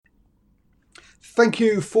Thank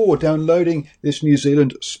you for downloading this New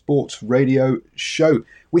Zealand Sports Radio show.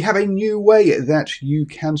 We have a new way that you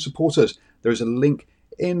can support us. There is a link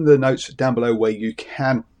in the notes down below where you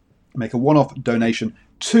can make a one-off donation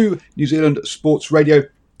to New Zealand Sports Radio.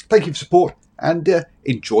 Thank you for support and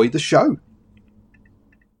enjoy the show.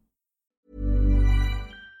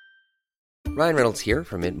 Ryan Reynolds here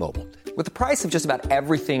from Mint Mobile. With the price of just about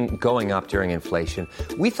everything going up during inflation,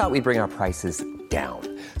 we thought we'd bring our prices down.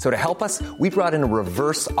 So to help us, we brought in a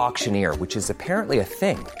reverse auctioneer, which is apparently a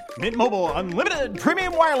thing. Mint Mobile Unlimited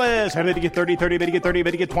Premium Wireless. How to get 30, 30, bit to get 30,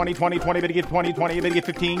 bit to get 20, 20, 20, bit to get 20, 20, bit to get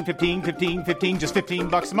 15, 15, 15, 15, just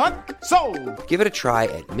 $15 a month? Sold! Give it a try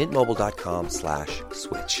at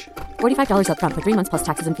mintmobile.com/switch. $45 up front for 3 months plus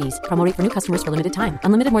taxes and fees. Promo rate for new customers for limited time.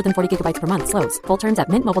 Unlimited more than 40 gigabytes per month. Slows full terms at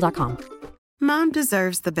mintmobile.com. Mom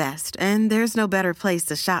deserves the best, and there's no better place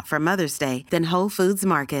to shop for Mother's Day than Whole Foods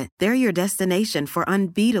Market. They're your destination for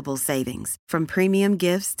unbeatable savings, from premium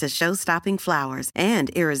gifts to show-stopping flowers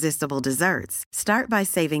and irresistible desserts. Start by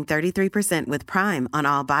saving 33% with Prime on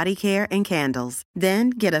all body care and candles.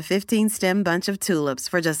 Then get a 15-stem bunch of tulips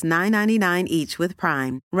for just $9.99 each with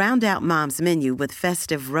Prime. Round out Mom's menu with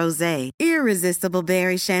festive rosé, irresistible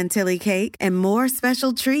berry chantilly cake, and more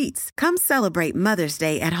special treats. Come celebrate Mother's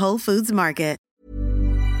Day at Whole Foods Market.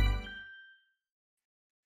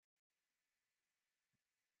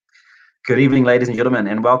 Good evening, ladies and gentlemen,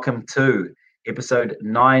 and welcome to episode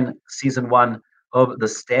 9, season 1 of The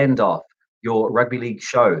Standoff, your rugby league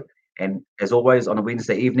show. And as always, on a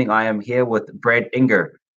Wednesday evening, I am here with Brad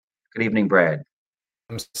Inger. Good evening, Brad.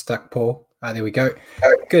 I'm stuck, Paul. There we go.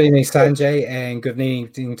 Good evening, Sanjay, and good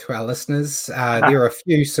evening to our listeners. There are a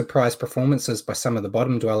few surprise performances by some of the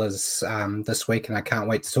bottom dwellers this week, and I can't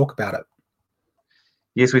wait to talk about it.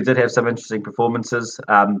 Yes, we did have some interesting performances,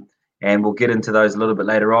 and we'll get into those a little bit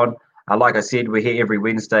later on. Like I said, we're here every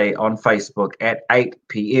Wednesday on Facebook at 8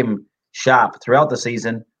 p.m. sharp throughout the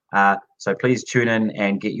season. So please tune in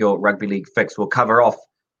and get your rugby league fix. We'll cover off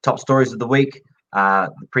top stories of the week,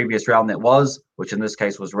 the previous round that was, which in this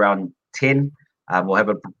case was round 10. We'll have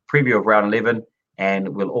a preview of round 11, and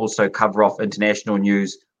we'll also cover off international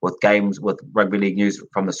news with games with rugby league news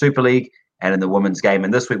from the Super League and in the women's game.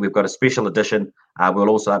 And this week we've got a special edition. We'll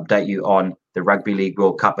also update you on the Rugby League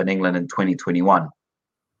World Cup in England in 2021.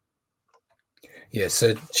 Yeah,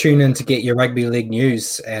 so tune in to get your rugby league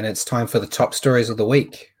news, and it's time for the top stories of the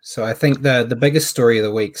week. So I think the biggest story of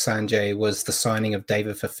the week, Sanjay, was the signing of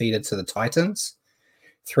David Fifita to the Titans.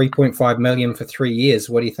 $3.5 million for 3 years.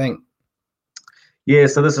 What do you think? Yeah,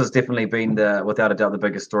 so this has definitely been without a doubt, the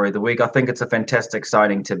biggest story of the week. I think it's a fantastic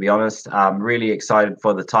signing, to be honest. I'm really excited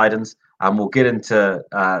for the Titans. We'll get into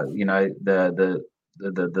the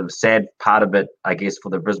sad part of it, I guess, for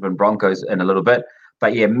the Brisbane Broncos in a little bit.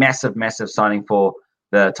 But yeah, massive signing for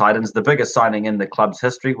the Titans. The biggest signing in the club's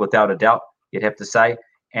history, without a doubt, you'd have to say.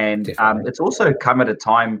 And it's also come at a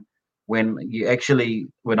time when I actually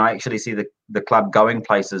see the club going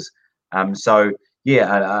places. I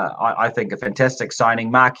think a fantastic signing,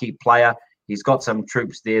 marquee player. He's got some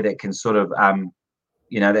troops there that can sort of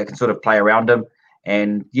play around him.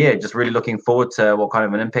 And yeah, just really looking forward to what kind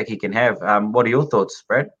of an impact he can have. What are your thoughts,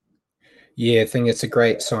 Brad? Yeah, I think it's a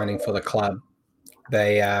great signing for the club.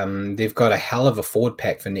 They've got a hell of a forward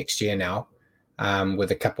pack for next year now,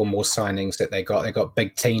 with a couple more signings that they got. They got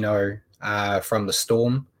Big Tino from the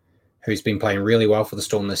Storm, who's been playing really well for the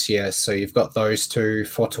Storm this year. So you've got those two.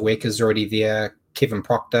 Fotueka's already there. Kevin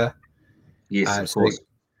Proctor. Yes, of course.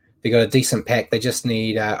 They got a decent pack. They just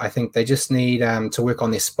need, to work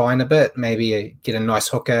on their spine a bit. Maybe get a nice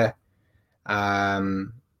hooker.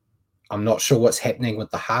 I'm not sure what's happening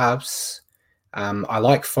with the halves. I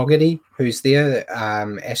like Fogarty, who's there.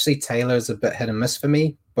 Ashley Taylor is a bit hit and miss for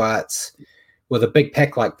me, but with a big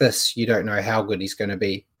pack like this, you don't know how good he's going to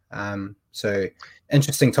be. So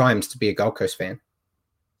interesting times to be a Gold Coast fan.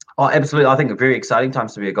 Oh, absolutely. I think very exciting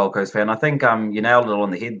times to be a Gold Coast fan. I think you nailed it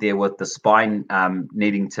on the head there with the spine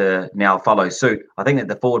needing to now follow suit. I think that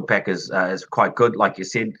the forward pack is quite good, like you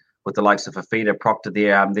said, with the likes of Fifita, Proctor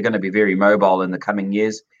there. They're going to be very mobile in the coming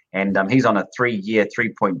years. And he's on a 3-year,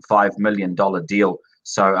 $3.5 million deal.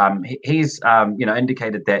 So he's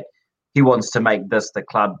indicated that he wants to make this the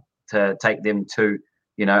club to take them to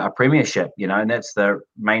a premiership, and that's the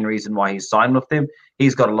main reason why he's signed with them.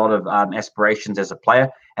 He's got a lot of aspirations as a player.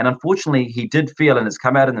 And unfortunately, he did feel, and it's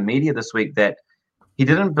come out in the media this week, that he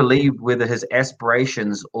didn't believe whether his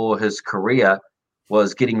aspirations or his career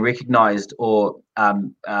was getting recognized or I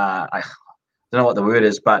don't know what the word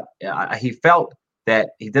is, but he felt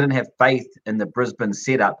that he didn't have faith in the Brisbane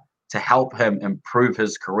setup to help him improve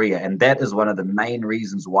his career. And that is one of the main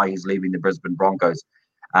reasons why he's leaving the Brisbane Broncos.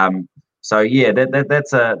 So yeah,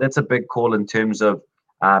 that's a big call in terms of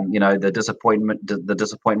the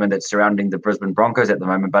disappointment that's surrounding the Brisbane Broncos at the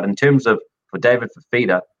moment. But in terms of for David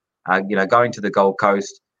Fifita, going to the Gold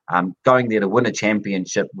Coast, going there to win a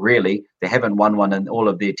championship. Really, they haven't won one in all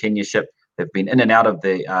of their tenureship. They've been in and out of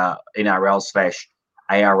the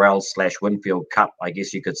NRL/ARL/Winfield Cup, I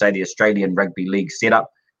guess you could say, the Australian Rugby League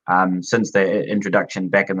setup since their introduction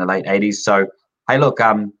back in the late 80s. So, hey, look,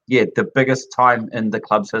 the biggest time in the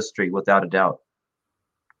club's history, without a doubt.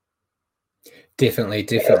 Definitely.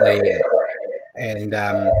 And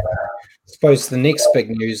I suppose the next big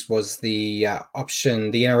news was the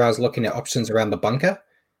option. The NRL is looking at options around the bunker,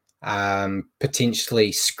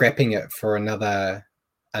 potentially scrapping it for another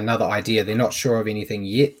idea. They're not sure of anything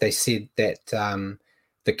yet. They said that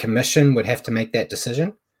the commission would have to make that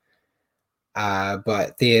decision,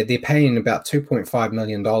 but they're paying about $2.5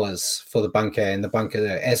 million for the bunker, and the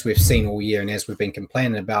bunker, as we've seen all year and as we've been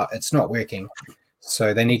complaining about, it's not working.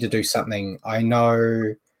 So they need to do something. I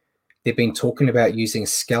know they've been talking about using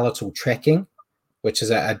skeletal tracking, which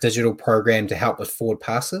is a digital program to help with forward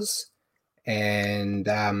passes, and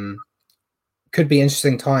could be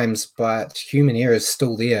interesting times, but human error is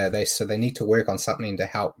still there. So they need to work on something to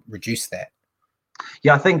help reduce that.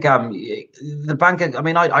 Yeah, I think the bunker, I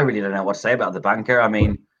mean, I really don't know what to say about the bunker. I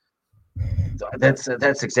mean, that's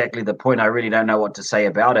exactly the point. I really don't know what to say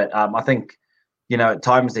about it. I think, at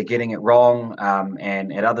times they're getting it wrong,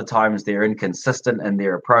 and at other times they're inconsistent in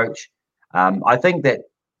their approach. I think that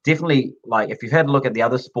definitely, like, if you've had a look at the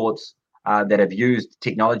other sports that have used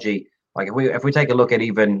technology, like if we take a look at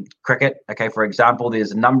even cricket, okay, for example,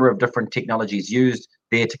 there's a number of different technologies used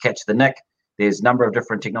there to catch the nick. There's a number of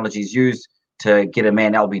different technologies used to get a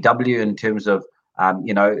man LBW in terms of,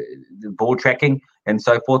 the ball tracking and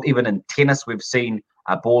so forth. Even in tennis, we've seen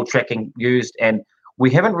ball tracking used, and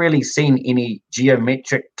we haven't really seen any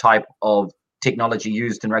geometric type of technology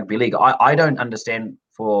used in rugby league. I don't understand,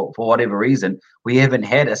 for whatever reason, we haven't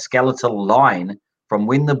had a skeletal line from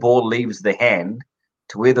when the ball leaves the hand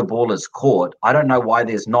to where the ball is caught. I don't know why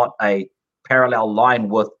there's not a parallel line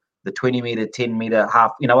with the 20-meter, 10-meter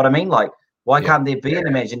half. You know what I mean? Like, why can't there be an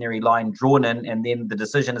imaginary line drawn in and then the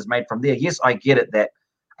decision is made from there? Yes, I get it that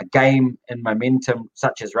a game in momentum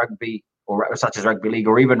such as rugby league,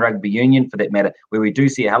 or even rugby union for that matter, where we do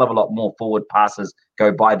see a hell of a lot more forward passes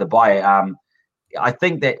go by the by. I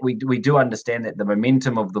think that we do understand that the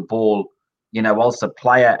momentum of the ball, whilst the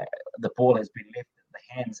ball has been left in the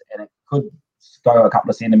hands and it could go a couple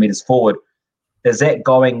of centimeters forward, is that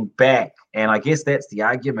going back? And I guess that's the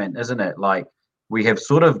argument, isn't it? Like, we have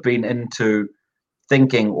sort of been into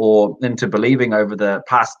thinking or into believing over the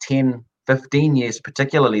past 10, 15 years,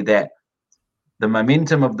 particularly, that the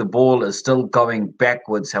momentum of the ball is still going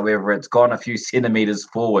backwards. However, it's gone a few centimeters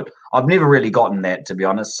forward. I've never really gotten that, to be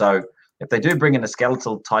honest. So if they do bring in a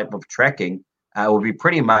skeletal type of tracking, it will be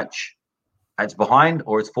pretty much it's behind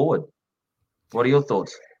or it's forward. What are your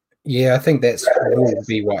thoughts? Yeah, I think that will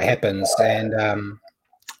be what happens. And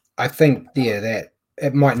I think, that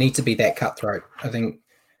it might need to be that cutthroat. I think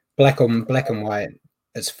black and white,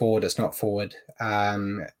 it's forward, it's not forward.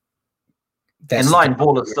 And line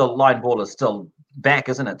ball is still back,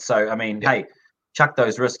 isn't it? So, I mean, hey, chuck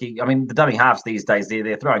those risky. I mean, the dummy halves these days,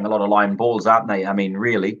 they're throwing a lot of line balls, aren't they? I mean,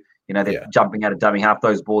 really, they're jumping out of dummy half.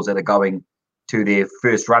 Those balls that are going to their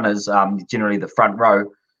first runners, generally the front row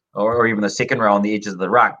or even the second row on the edges of the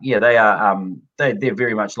ruck. Yeah, they are. They're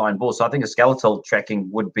very much line balls. So I think a skeletal tracking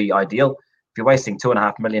would be ideal. If you're wasting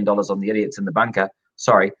 $2.5 million on the idiots in the bunker,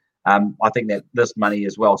 sorry. I think that this money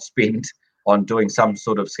is well spent on doing some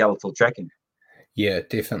sort of skeletal tracking. Yeah,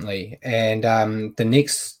 definitely. And the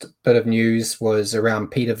next bit of news was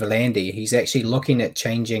around Peter V'landys. He's actually looking at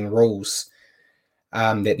changing rules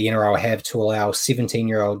that the NRL have to allow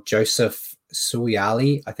 17-year-old Joseph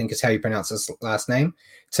Suaalii, I think is how you pronounce his last name,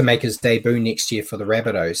 to make his debut next year for the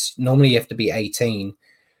Rabbitohs. Normally you have to be 18,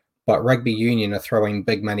 but Rugby Union are throwing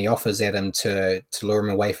big money offers at him to lure him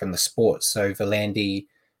away from the sport. So V'landys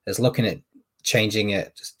is looking at changing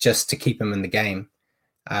it just to keep him in the game.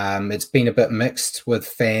 It's been a bit mixed with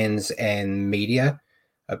fans and media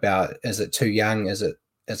about, is it too young? Is it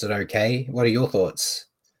okay? What are your thoughts?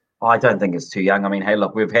 I don't think it's too young. I mean, hey,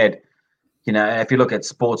 look, we've had, if you look at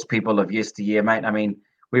sports people of yesteryear, mate, I mean,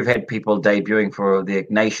 we've had people debuting for their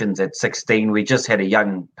nations at 16. We just had a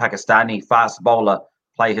young Pakistani fast bowler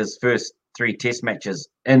play his first 3 test matches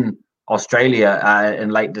in Australia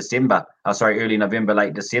in early November,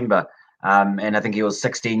 late December. And I think he was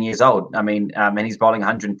 16 years old. I mean, and he's bowling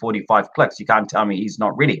 145 clicks. You can't tell me he's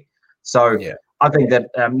not ready. So I think that,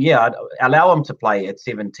 allow him to play at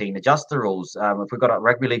 17, adjust the rules. If we've got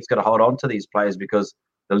rugby league's got to hold on to these players because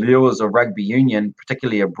the lures of rugby union,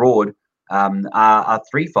 particularly abroad, are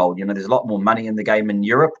threefold. You know, there's a lot more money in the game in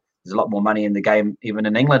Europe. There's a lot more money in the game even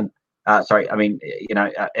in England.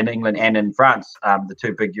 In England and in France, the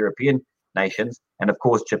two big European nations, and of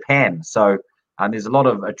course Japan. So there's a lot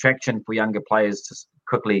of attraction for younger players to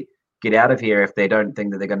quickly get out of here if they don't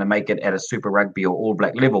think that they're going to make it at a Super Rugby or All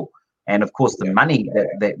Black level. And of course, the money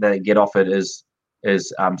that they get offered is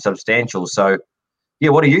substantial. So, yeah,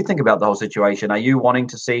 what do you think about the whole situation? Are you wanting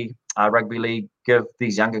to see rugby league give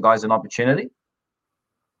these younger guys an opportunity?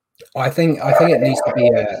 I think it needs to be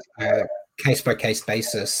a case by case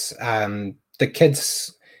basis. The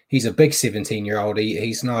kid's he's a big 17-year-old.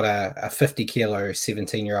 He's not a 50 kilo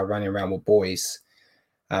 17-year-old running around with boys.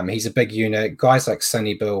 He's a big unit. Guys like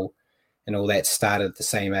Sonny Bill and all that started the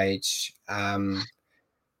same age.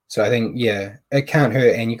 So I think, yeah, it can't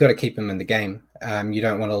hurt, and you've got to keep him in the game. You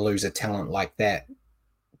don't want to lose a talent like that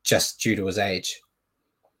just due to his age.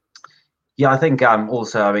 Yeah, I think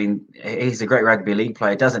also, I mean, he's a great rugby league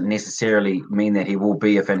player. It doesn't necessarily mean that he will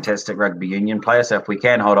be a fantastic rugby union player. So if we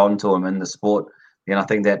can hold on to him in the sport, then I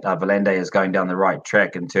think that Volande is going down the right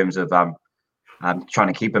track in terms of trying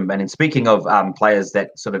to keep him. And in speaking of players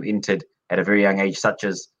that sort of entered at a very young age, such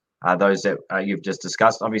as those that you've just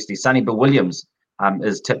discussed, obviously Sonny Bill Williams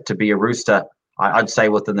is tipped to be a Rooster. I'd say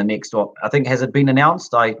within the next, I think, has it been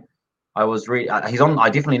announced? I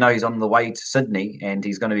definitely know he's on the way to Sydney, and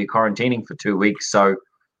he's going to be quarantining for 2 weeks. So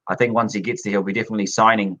I think once he gets there, he'll be definitely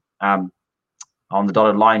signing on the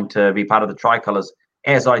dotted line to be part of the Tricolours,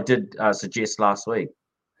 as I did suggest last week.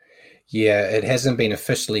 Yeah, it hasn't been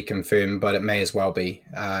officially confirmed, but it may as well be.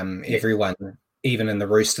 Everyone, even in the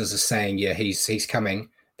Roosters, is saying, yeah, he's coming.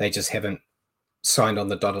 They just haven't signed on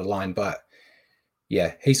the dotted line, but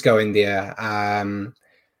yeah, he's going there.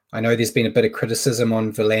 I know there's been a bit of criticism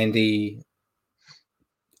on Volande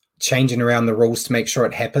changing around the rules to make sure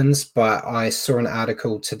it happens, but I saw an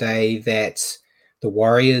article today that the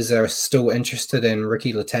Warriors are still interested in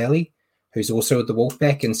Ricky Latale, who's also at the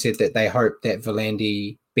Wolfpack, and said that they hope that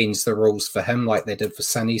Volande bends the rules for him like they did for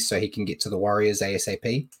Sonny so he can get to the Warriors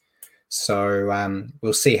ASAP. So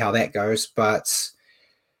we'll see how that goes. But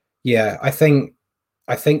yeah, I think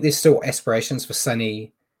there's still aspirations for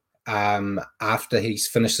Sonny after he's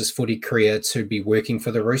finished his footy career to be working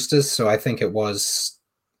for the Roosters. So I think it was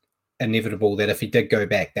inevitable that if he did go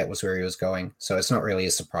back, that was where he was going. So it's not really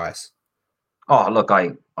a surprise. Oh, look,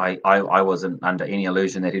 I wasn't under any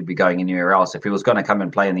illusion that he'd be going anywhere else. If he was going to come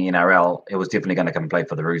and play in the NRL, it was definitely going to come play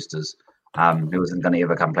for the Roosters. He wasn't going to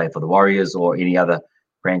ever come play for the Warriors or any other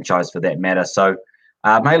franchise for that matter. So,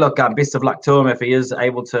 hey, look, best of luck to him if he is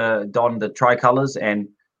able to don the tricolours and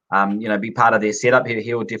be part of their setup.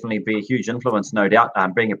 He will definitely be a huge influence, no doubt.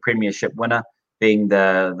 Being a premiership winner, being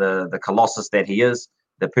the colossus that he is,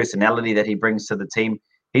 the personality that he brings to the team.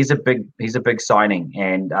 He's a big signing,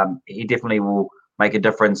 and he definitely will make a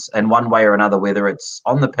difference in one way or another, whether it's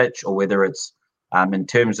on the pitch or whether it's in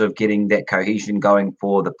terms of getting that cohesion going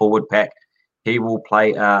for the forward pack. He will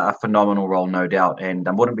play a phenomenal role, no doubt, and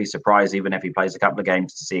I wouldn't be surprised even if he plays a couple of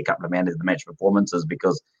games to see a couple of man of the match performances,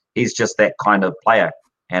 because he's just that kind of player.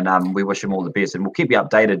 And we wish him all the best, and we'll keep you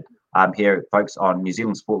updated here, folks, on New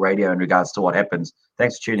Zealand Sport Radio in regards to what happens.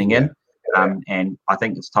 Thanks for tuning in, and I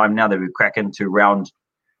think it's time now that we crack into round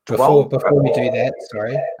 12. Before we do that,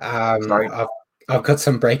 sorry. I've got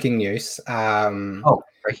some breaking news.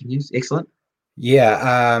 Breaking news, excellent.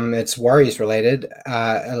 Yeah, it's Warriors related.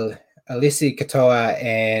 Alessi Katoa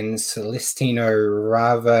and Celestino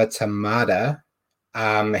Ravatamada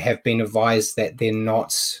have been advised that they're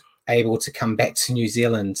not able to come back to New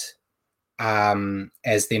Zealand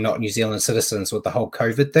as they're not New Zealand citizens with the whole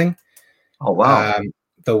COVID thing. Oh, wow.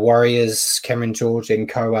 The Warriors, Cameron George and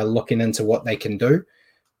co are looking into what they can do.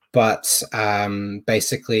 But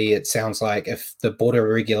basically, it sounds like if the border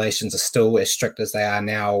regulations are still as strict as they are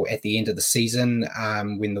now at the end of the season,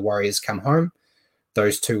 when the Warriors come home,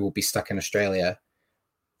 those two will be stuck in Australia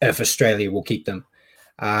if Australia will keep them.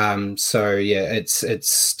 So, yeah, it's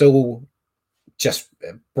still just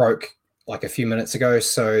broke like a few minutes ago.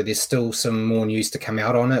 So there's still some more news to come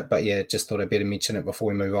out on it. But, yeah, just thought I'd better mention it before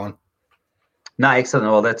we move on. No, excellent.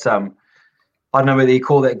 Well, that's I don't know whether you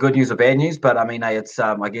call that good news or bad news, but I mean, hey, it's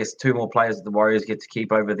I guess two more players that the Warriors get to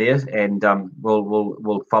keep over there, and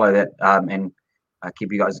we'll follow that and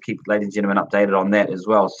keep ladies and gentlemen updated on that as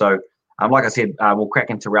well. So, like I said, we'll crack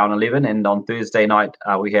into round 11, and on Thursday night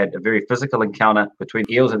we had a very physical encounter between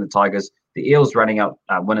the Eels and the Tigers. The Eels running out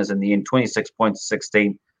winners in the end, 26 points to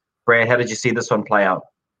 16. Brad, how did you see this one play out?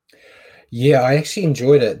 Yeah, I actually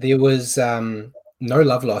enjoyed it. There was no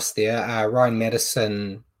love lost there. Ryan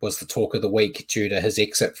Madison was the talk of the week due to his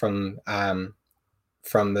exit from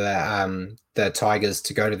from the Tigers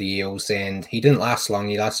to go to the Eels, and he didn't last long.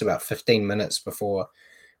 He lasted about 15 minutes before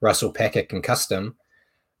Russell Packer concussed him.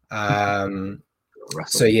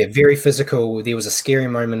 So yeah, very physical. There was a scary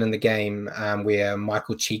moment in the game where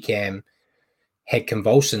Michael Cheekham had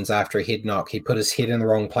convulsions after a head knock. He put his head in the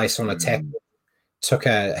wrong place on a tackle, took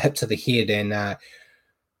a hit to the head, and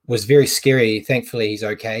was very scary. Thankfully, he's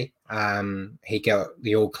okay. He got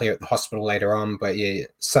the all clear at the hospital later on, but yeah,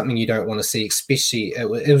 something you don't want to see, especially it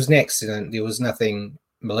was an accident. There was nothing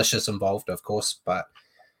malicious involved, of course, but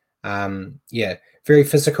yeah, very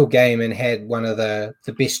physical game, and had one of the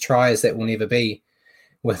best tries that will never be,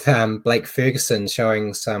 with Blake Ferguson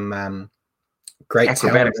showing some great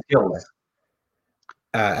acrobatic skills.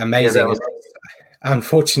 Amazing. Yeah,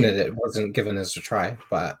 unfortunate it wasn't given as a try,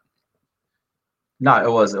 but no,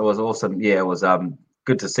 it was awesome. Yeah, it was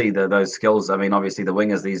good to see those skills. I mean, obviously the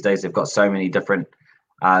wingers these days have got so many different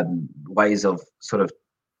ways of sort of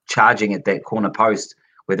charging at that corner post,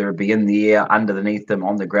 whether it be in the air, underneath them,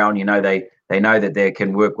 on the ground. You know, they know that they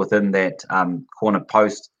can work within that corner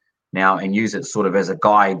post now and use it sort of as a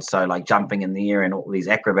guide. So like jumping in the air and all these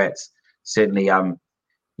acrobats, certainly,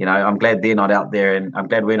 you know, I'm glad they're not out there, and I'm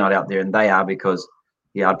glad we're not out there and they are, because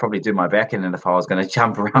yeah, I'd probably do my back in if I was going to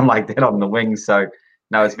jump around like that on the wings. So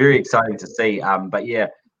no, it's very exciting to see. But yeah,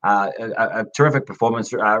 a terrific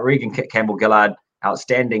performance. Regan Campbell-Gillard,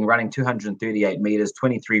 outstanding, running 238 meters,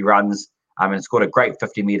 23 runs, and scored a great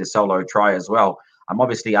 50-meter solo try as well.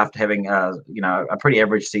 Obviously, after having you know, a pretty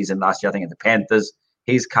average season last year, I think at the Panthers,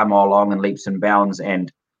 he's come along in leaps and bounds,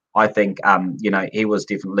 and I think you know, he was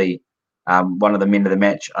definitely one of the men of the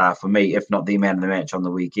match for me, if not the man of the match on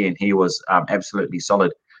the weekend. He was absolutely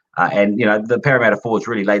solid, and you know, the Parramatta forwards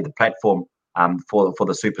really laid the platform for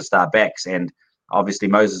the superstar backs, and obviously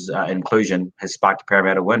Moses' inclusion has sparked a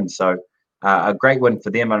Parramatta win. So a great win for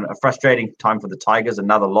them, and a frustrating time for the Tigers,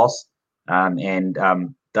 another loss, and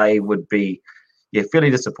they would be fairly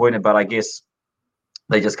disappointed, but I guess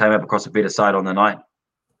they just came up across a better side on the night.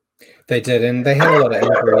 They did, and they had a lot of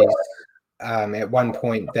injuries. At one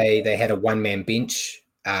point, they had a one-man bench,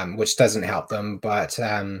 which doesn't help them. But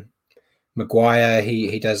Maguire,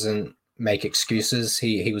 he doesn't make excuses.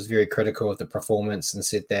 He was very critical of the performance and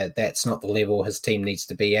said that that's not the level his team needs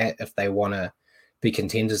to be at if they want to be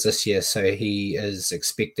contenders this year. So he is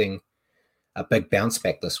expecting a big bounce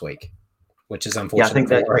back this week, which is unfortunate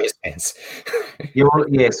for Warriors fans.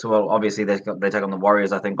 Well, obviously they take on the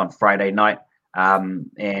Warriors, I think, on Friday night.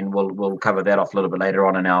 And we'll cover that off a little bit later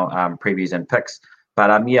on in our previews and picks.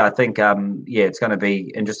 But yeah, I think it's going to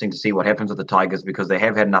be interesting to see what happens with the Tigers, because they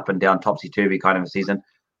have had an up and down, topsy-turvy kind of a season,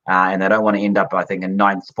 and they don't want to end up, I think, in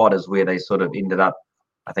ninth spot is where they sort of ended up,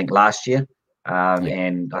 I think, last year.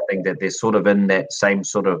 And I think that they're sort of in that same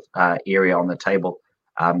sort of area on the table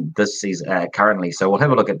this season currently. So we'll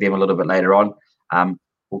have a look at them a little bit later on.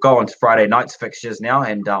 We'll go on to Friday night's fixtures now,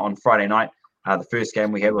 and on Friday night, the first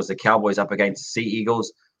game we had was the Cowboys up against the Sea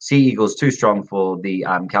Eagles. Sea Eagles too strong for the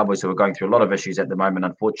Cowboys, who are going through a lot of issues at the moment,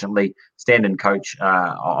 unfortunately. Stand-in coach,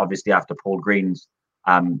 obviously, after Paul Green's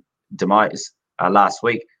demise last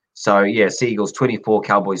week. So, yeah, Sea Eagles 24,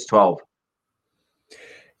 Cowboys 12.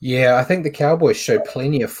 Yeah, I think the Cowboys showed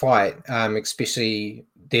plenty of fight, especially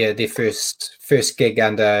their first gig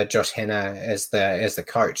under Josh Hanna as the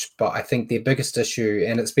coach. But I think their biggest issue,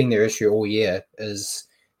 and it's been their issue all year, is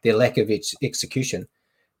their lack of execution.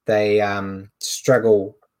 They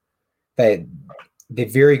struggle. They're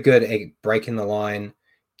very good at breaking the line,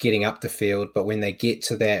 getting up the field, but when they get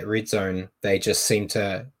to that red zone, they just seem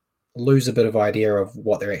to lose a bit of idea of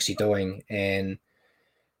what they're actually doing. And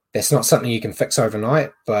that's not something you can fix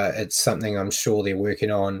overnight, but it's something I'm sure they're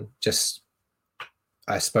working on. Just,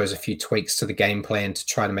 I suppose, a few tweaks to the game plan to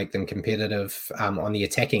try to make them competitive on the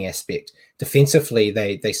attacking aspect. Defensively,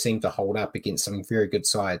 they seem to hold up against some very good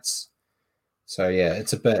sides. So yeah,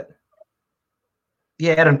 it's a bit.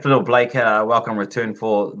 Yeah, Adam Fiddle-Blake had a welcome return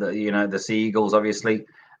for the Sea Eagles, obviously,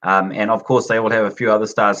 and of course they will have a few other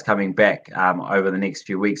stars coming back over the next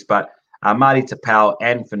few weeks. But Marty Tapau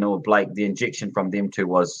and Fiddle-Blake, the injection from them two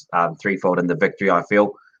was threefold in the victory. I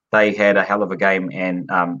feel they had a hell of a game and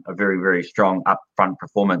a very, very strong up-front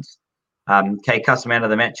performance. Kay Cuss, man of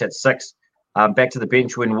the match at 6. Back to the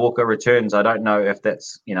bench when Walker returns. I don't know if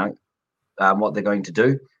that's what they're going to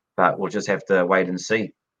do, but we'll just have to wait and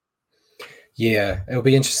see. Yeah, it'll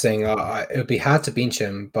be interesting. It'll be hard to bench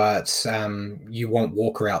him, but you want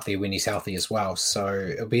Walker out there when he's healthy as well. So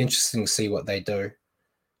it'll be interesting to see what they do.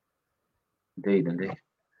 Indeed.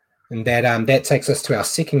 And that takes us to our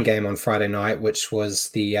second game on Friday night, which was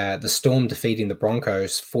the Storm defeating the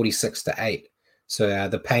Broncos 46-8. So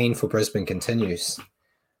the pain for Brisbane continues.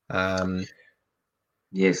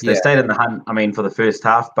 Yes, they stayed in the hunt, I mean, for the first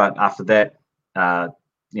half, but after that,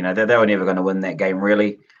 they were never going to win that game,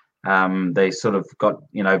 really. They sort of got,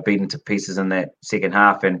 beaten to pieces in that second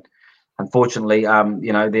half. And unfortunately,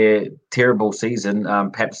 their terrible season,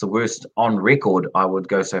 perhaps the worst on record, I would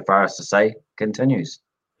go so far as to say, continues.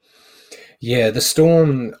 Yeah, the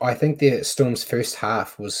Storm, I think the Storm's first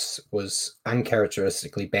half was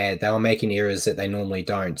uncharacteristically bad. They were making errors that they normally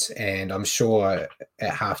don't. And I'm sure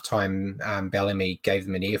at halftime, Bellamy gave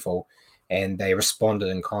them an earful and they responded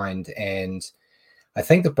in kind. And I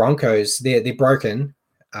think the Broncos, they're broken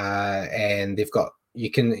and you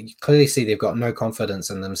can clearly see they've got no confidence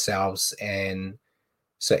in themselves. And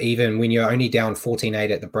so even when you're only down 14-8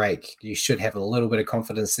 at the break, you should have a little bit of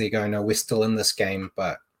confidence there going, no, we're still in this game,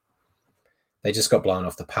 but they just got blown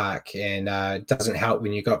off the park. And it doesn't help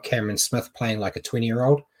when you got Cameron Smith playing like a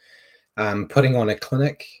 20-year-old, putting on a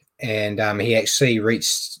clinic. And he actually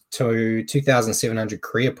reached to 2,700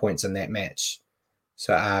 career points in that match.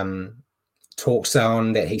 So talks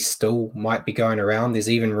on that he still might be going around.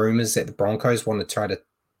 There's even rumors that the Broncos want to try to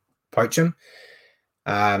poach him.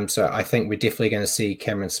 So I think we're definitely going to see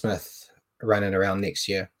Cameron Smith running around next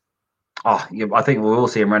year. Oh, yeah, I think we'll all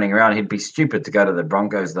see him running around. He'd be stupid to go to the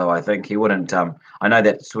Broncos, though. I think he wouldn't. I know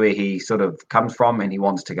that's where he sort of comes from, and he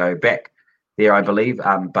wants to go back there, I believe.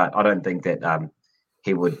 But I don't think that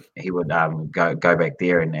he would go back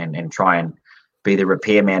there and try and be the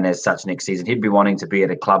repairman as such next season. He'd be wanting to be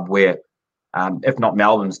at a club where, if not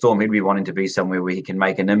Melbourne Storm, he'd be wanting to be somewhere where he can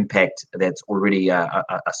make an impact that's already a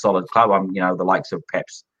solid club. The likes of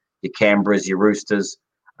perhaps your Canberras, your Roosters.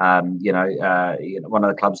 One of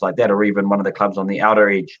the clubs like that, or even one of the clubs on the outer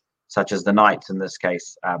edge, such as the Knights in this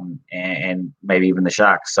case, and maybe even the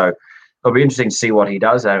Sharks. So it'll be interesting to see what he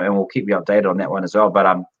does, and we'll keep you updated on that one as well.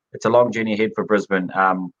 But it's a long journey ahead for Brisbane.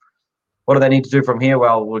 What do they need to do from here?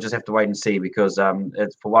 Well, we'll just have to wait and see, because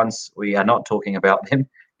it's, for once we are not talking about them,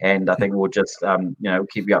 and I think we'll just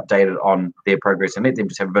keep you updated on their progress and let them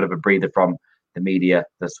just have a bit of a breather from the media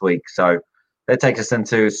this week. So that takes us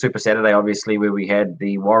into Super Saturday, obviously, where we had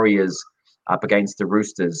the Warriors up against the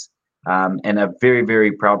Roosters, and a very,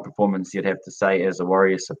 very proud performance, you'd have to say, as a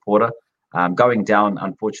Warriors supporter. Going down,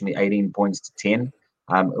 unfortunately, 18 points to 10.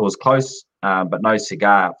 It was close, but no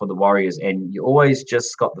cigar for the Warriors, and you always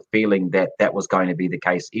just got the feeling that was going to be the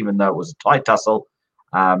case, even though it was a tight tussle.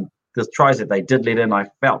 The tries that they did let in, I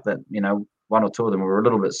felt that one or two of them were a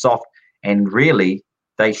little bit soft, and really,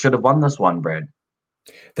 they should have won this one, Brad.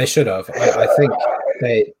 They should have. I think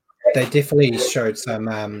they definitely showed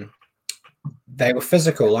some. They were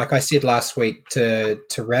physical, like I said last week. To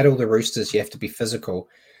rattle the Roosters, you have to be physical.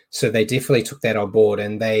 So they definitely took that on board,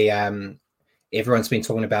 and they everyone's been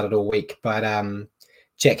talking about it all week. But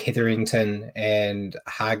Jack Hetherington and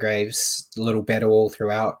Hargraves' little battle all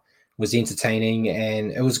throughout was entertaining,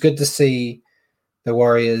 and it was good to see the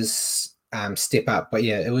Warriors step up. But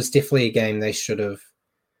yeah, it was definitely a game they should have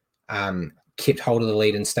kept hold of the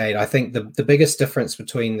lead and stayed. I think the biggest difference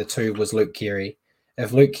between the two was Luke Keary.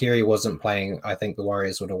 If Luke Keary wasn't playing, I think the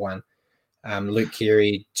Warriors would have won. Luke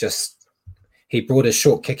Keary he brought a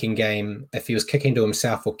short kicking game. If he was kicking to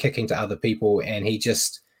himself or kicking to other people, and he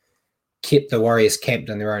just kept the Warriors camped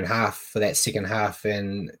in their own half for that second half,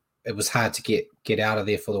 and it was hard to get out of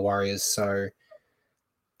there for the Warriors. So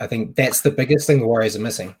I think that's the biggest thing the Warriors are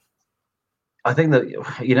missing. I think that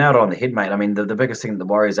you nailed it on the head, mate. I mean, the biggest thing that the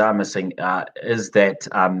Warriors are missing is that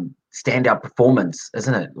standout performance,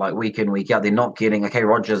 isn't it? Like week in, week out, they're not getting. Okay,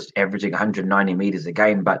 Rogers averaging 190 meters a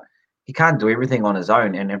game, but he can't do everything on his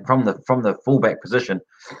own. And from the fullback position,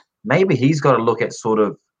 maybe he's got to look at sort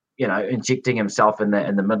of injecting himself in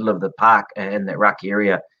the middle of the park in that ruck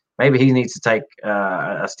area. Maybe he needs to take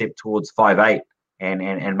a step towards 5'8".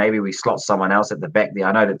 And maybe we slot someone else at the back there.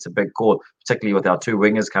 I know that's a big call, particularly with our two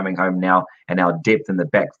wingers coming home now, and our depth in the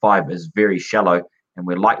back five is very shallow, and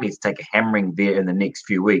we're likely to take a hammering there in the next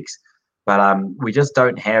few weeks. But we just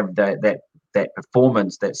don't have that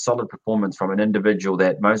performance, that solid performance from an individual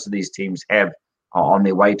that most of these teams have on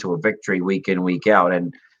their way to a victory week in, week out.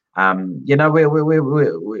 And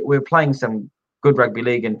we're playing some good rugby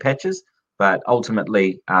league in patches, but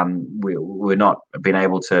ultimately we're not been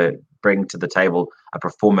able to bring to the table a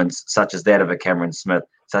performance such as that of a Cameron Smith,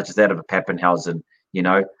 such as that of a Pappenhausen,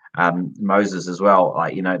 Moses as well.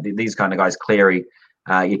 Like, these kind of guys, Cleary,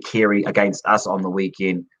 Keary against us on the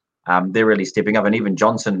weekend, they're really stepping up. And even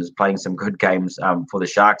Johnson is playing some good games for the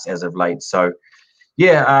Sharks as of late. So,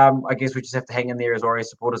 I guess we just have to hang in there as Warriors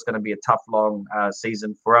supporters. It's going to be a tough, long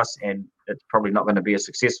season for us, and it's probably not going to be a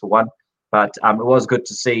successful one. But it was good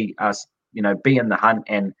to see us, be in the hunt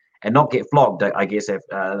and not get flogged. I guess if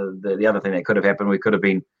the other thing that could have happened, we could have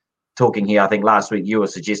been talking here, I think last week you were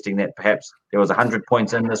suggesting that perhaps there was 100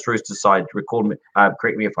 points in this Roosters side.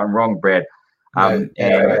 Correct me if I'm wrong, Brad.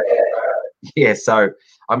 Yeah, so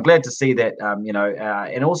I'm glad to see that,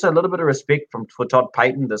 and also a little bit of respect for Todd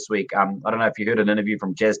Payten this week. I don't know if you heard an interview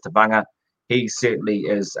from Jazz Tabanga. He certainly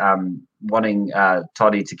is wanting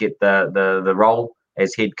Toddy to get the role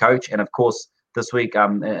as head coach. And of course, this week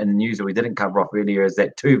in news that we didn't cover off earlier is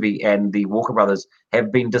that Tuvi and the Walker brothers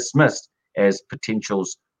have been dismissed as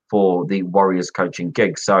potentials for the Warriors coaching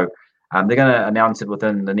gig. So they're going to announce it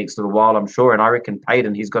within the next little while, I'm sure. And I reckon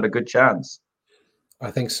Payten, he's got a good chance. I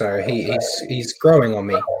think so. He's growing on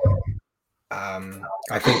me.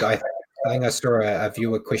 I think I saw a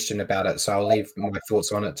viewer question about it, so I'll leave my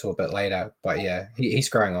thoughts on it till a bit later. But yeah, he's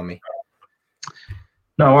growing on me.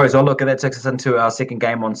 No worries. Well, look, that takes us into our second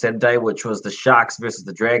game on Saturday, which was the Sharks versus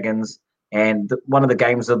the Dragons. And one of the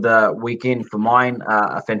games of the weekend for mine,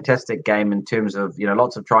 a fantastic game in terms of,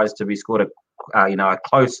 lots of tries to be scored, a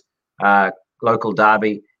close local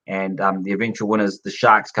derby. And the eventual winners, the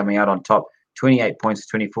Sharks, coming out on top, 28 points to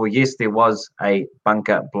 24. Yes, there was a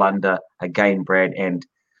bunker blunder again, Brad. And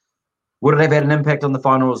would it have had an impact on the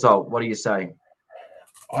final result? What do you say?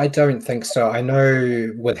 I don't think so. I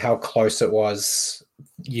know with how close it was,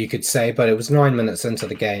 you could say, but it was 9 minutes into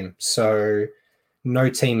the game. So no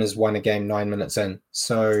team has won a game 9 minutes in.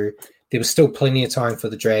 So there was still plenty of time for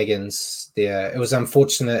the Dragons there. It was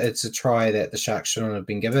unfortunate. It's a try that the Sharks shouldn't have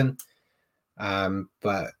been given.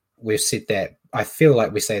 But we've said that. I feel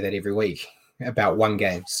like we say that every week about one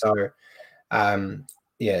game. So,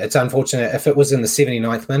 it's unfortunate. If it was in the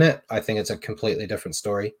 79th minute, I think it's a completely different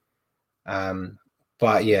story.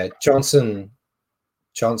 But yeah, Johnson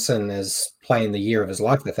is playing the year of his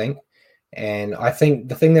life, I think. And I think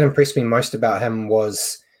the thing that impressed me most about him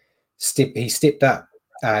was he stepped up.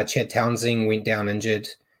 Chad Townsend went down injured.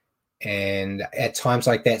 And at times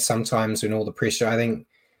like that, sometimes when all the pressure, I think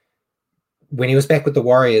when he was back with the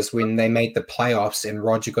Warriors, when they made the playoffs and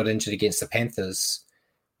Roger got injured against the Panthers,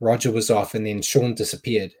 Roger was off and then Sean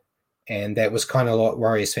disappeared. And that was kind of what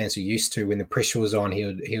Warriors fans were used to. When the pressure was on, he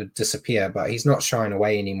would disappear, but he's not shying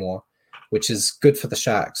away anymore, which is good for the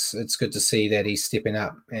Sharks. It's good to see that he's stepping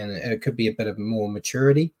up, and it could be a bit of more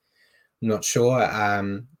maturity. I'm not sure.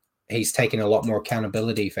 He's taking a lot more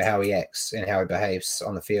accountability for how he acts and how he behaves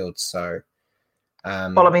on the field. So,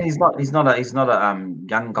 well, I mean, he's not a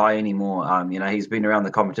young guy anymore. He's been around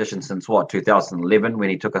the competition since 2011 when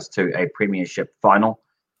he took us to a premiership final.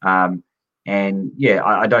 And yeah,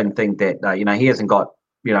 I don't think that he hasn't got.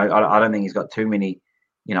 I don't think he's got too many.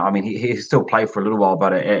 He still played for a little while,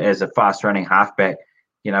 but as a fast running halfback,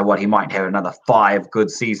 he might have another 5 good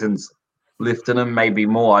seasons left in him, maybe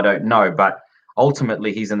more. I don't know, but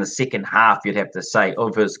ultimately he's in the second half, you'd have to say,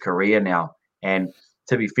 of his career now. And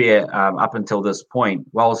to be fair, up until this point,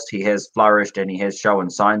 whilst he has flourished and he has shown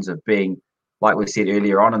signs of being, like we said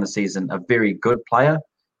earlier on in the season, a very good player,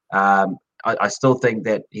 I still think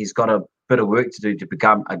that he's got a bit of work to do to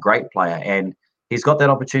become a great player. And he's got that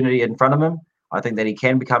opportunity in front of him. I think that he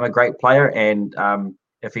can become a great player. And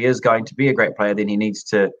if he is going to be a great player, then he needs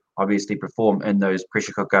to obviously perform in those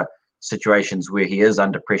pressure cooker situations where he is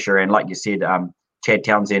under pressure. And like you said, Chad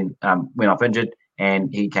Townsend went off injured and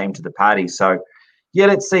he came to the party. So, yeah,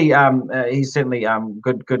 let's see. He's certainly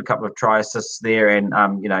good couple of try assists there. And,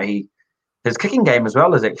 his kicking game as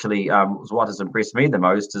well is actually was what has impressed me the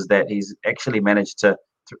most, is that he's actually managed to,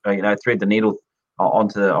 thread the needle on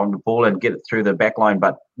the ball and get it through the back line,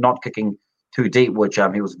 but not kicking too deep, which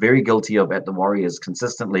he was very guilty of at the Warriors,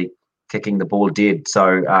 consistently kicking the ball dead.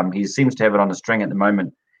 So he seems to have it on a string at the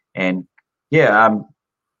moment. And yeah,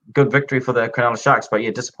 good victory for the Cronulla Sharks, but yeah,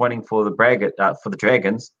 disappointing for the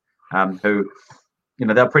Dragons, who,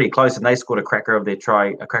 they're pretty close and they scored a cracker of a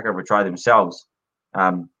try themselves,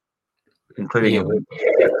 including a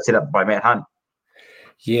set up by Matt Hunt.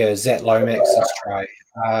 Yeah, Zach Lomax's try.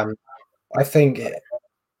 I think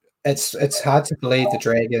it's hard to believe the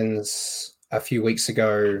Dragons a few weeks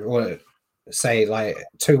ago, or say like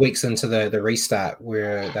 2 weeks into the restart,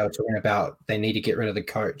 where they were talking about they need to get rid of the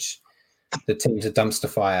coach. The team's a dumpster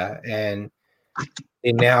fire, and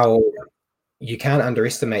now you can't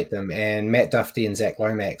underestimate them. And Matt Duffy and Zach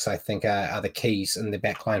Lomax, I think, are the keys in the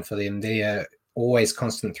backline for them. They are always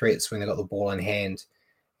constant threats when they've got the ball in hand.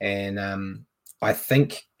 And I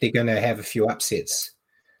think they're going to have a few upsets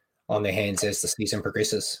on their hands as the season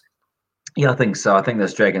progresses. Yeah, I think so. I think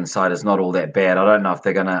this Dragons side is not all that bad. I don't know if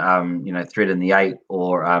they're going to, thread in the 8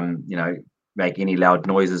 or, make any loud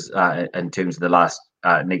noises in terms of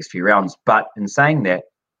the next few rounds. But in saying that,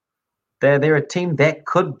 they're a team that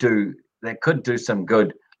could do some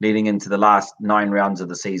good leading into the last 9 rounds of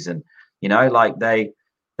the season. They've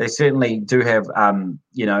they certainly do have,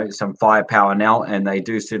 some firepower now, and they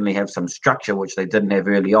do certainly have some structure, which they didn't have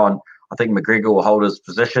early on. I think McGregor will hold his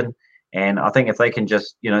position, and I think if they can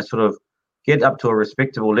just, sort of get up to a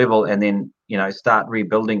respectable level and then, start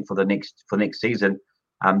rebuilding for next season,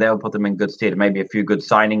 they'll put them in good stead. Maybe a few good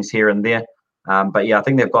signings here and there. But yeah, I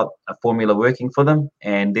think they've got a formula working for them,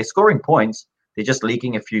 and they're scoring points. They're just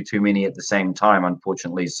leaking a few too many at the same time,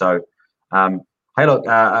 unfortunately. So, hey, look,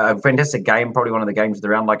 a fantastic game, probably one of the games of the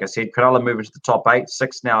round. Like I said, Cronulla moving to the top 8,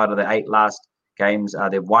 6 now out of the 8 last games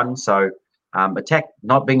they've won. So, attack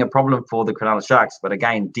not being a problem for the Cronulla Sharks, but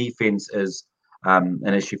again, defense is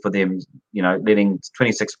an issue for them. Letting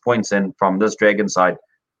 26 points in from this Dragon side,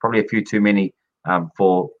 probably a few too many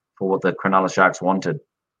for what the Cronulla Sharks wanted.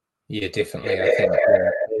 Yeah, definitely. I think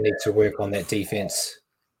they need to work on that defense.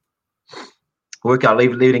 Workout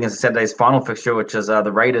leading into Saturday's final fixture, which is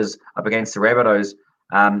the Raiders up against the Rabbitohs.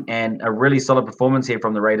 And a really solid performance here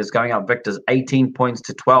from the Raiders, going up victors 18 points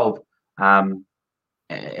to 12. And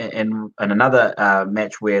another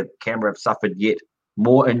match where Canberra have suffered yet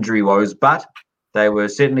more injury woes, but they were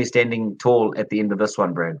certainly standing tall at the end of this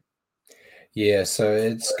one, Brad. Yeah, so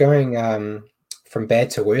it's going from bad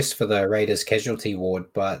to worse for the Raiders casualty ward,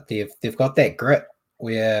 but they've got that grit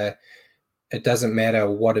where it doesn't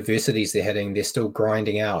matter what adversities they're hitting, they're still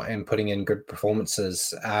grinding out and putting in good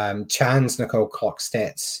performances. Chan's Nicole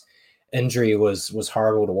Clock-Stats injury was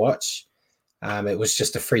horrible to watch. It was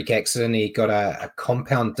just a freak accident. He got a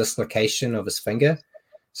compound dislocation of his finger.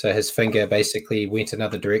 So his finger basically went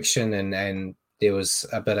another direction, and there was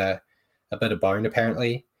a bit of bone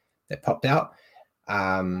apparently that popped out.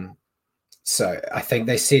 So I think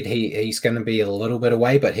they said he's going to be a little bit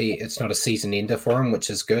away, but it's not a season ender for him, which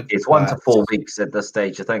is good. It's 1 to 4 weeks at this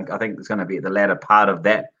stage. I think it's going to be the latter part of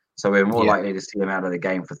that. So we're more likely to see him out of the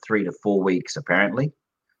game for 3 to 4 weeks, apparently.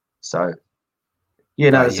 So,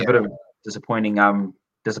 it's a bit of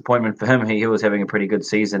disappointment for him. He was having a pretty good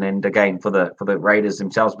season, and again for the Raiders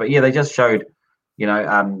themselves. But yeah, they just showed,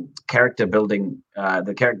 character building,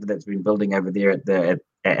 the character that's been building over there at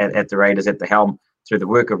the Raiders at the helm, through the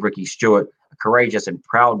work of Ricky Stewart. A courageous and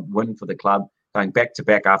proud win for the club, going back to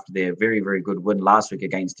back after their very, very good win last week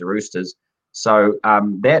against the Roosters. So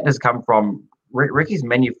that has come from Ricky's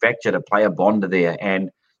manufactured a player bond there.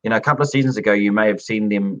 And, a couple of seasons ago, you may have seen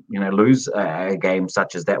them, lose a game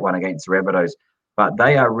such as that one against the Rabbitohs. But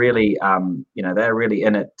they are really, they're really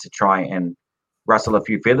in it to try and rustle a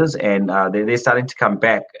few feathers. And they're starting to come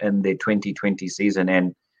back in their 2020 season.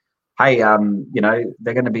 And hey,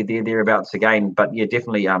 they're going to be thereabouts again. But yeah,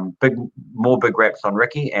 definitely more big raps on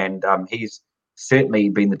Ricky, and he's certainly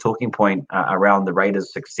been the talking point around the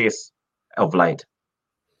Raiders' success of late.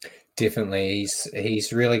 Definitely,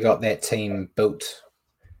 he's really got that team built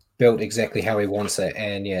exactly how he wants it,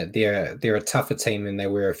 and yeah, they're a tougher team than they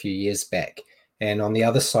were a few years back. And on the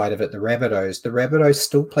other side of it, the Rabbitohs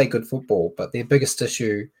still play good football, but their biggest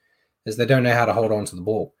issue is they don't know how to hold on to the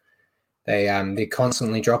ball. They're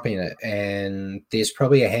constantly dropping it, and there's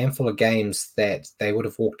probably a handful of games that they would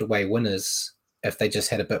have walked away winners if they just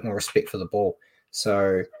had a bit more respect for the ball.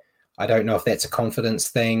 So I don't know if that's a confidence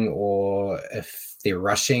thing or if they're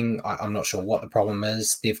rushing. I'm not sure what the problem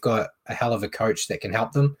is. They've got a hell of a coach that can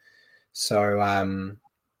help them. So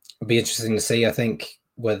it'll be interesting to see. I think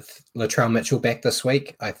with Latrell Mitchell back this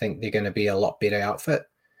week, I think they're going to be a lot better outfit.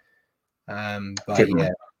 But yeah,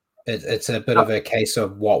 it's a bit of a case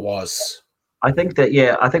of what was. I think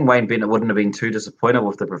Wayne Bennett wouldn't have been too disappointed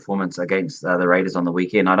with the performance against the Raiders on the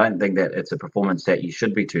weekend. I don't think that it's a performance that you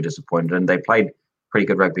should be too disappointed in. They played pretty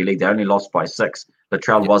good rugby league. They only lost by 6.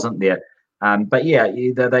 Latrell wasn't there. But yeah,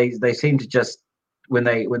 they seem to just when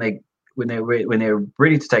they're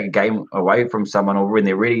ready to take a game away from someone, or when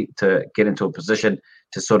they're ready to get into a position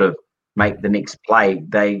to sort of make the next play,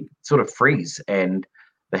 they sort of freeze, and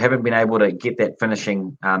they haven't been able to get that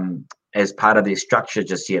finishing as part of their structure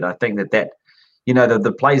just yet. I think that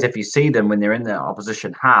the plays, if you see them when they're in the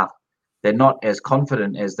opposition half, they're not as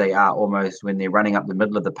confident as they are almost when they're running up the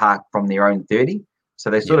middle of the park from their own 30. So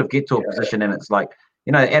they sort of get to a position, and it's like,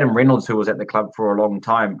 Adam Reynolds, who was at the club for a long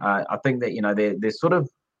time, I think that, they're sort of,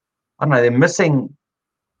 I don't know, they're missing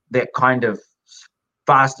that kind of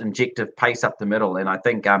fast injective pace up the middle. And I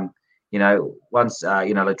think, once,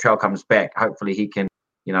 Latrell comes back, hopefully he can,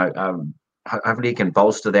 hopefully he can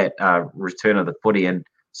bolster that return of the footy and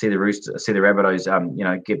see the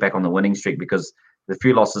Rabbitohs, get back on the winning streak, because there's a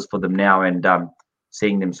few losses for them now, and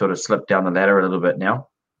seeing them sort of slip down the ladder a little bit now.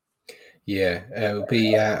 Yeah, it'll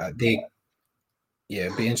be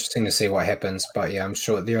it'll be interesting to see what happens. But yeah, I'm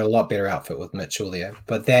sure they're a lot better outfit with Mitchell there.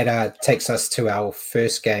 But that takes us to our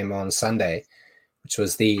first game on Sunday, which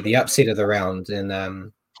was the upset of the round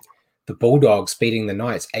in the Bulldogs beating the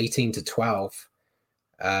Knights 18-12.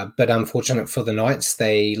 But unfortunate for the Knights,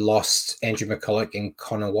 they lost Andrew McCulloch and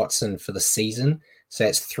Connor Watson for the season. So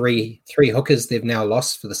that's three hookers they've now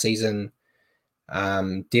lost for the season.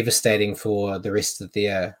 Devastating for the rest of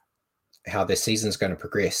how their season's going to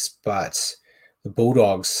progress. But the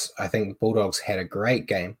Bulldogs, I think the Bulldogs had a great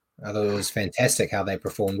game. I thought it was fantastic how they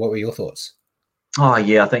performed. What were your thoughts? Oh,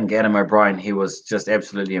 yeah, I think Adam O'Brien, he was just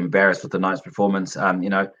absolutely embarrassed with the Knights' performance.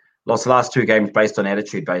 Lost the last 2 games based on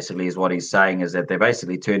attitude, basically, is what he's saying, is that they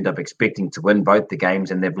basically turned up expecting to win both the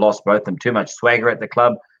games, and they've lost both of them. Too much swagger at the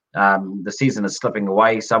club. The season is slipping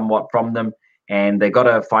away somewhat from them, and they got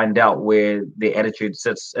to find out where their attitude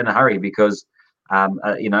sits in a hurry, because,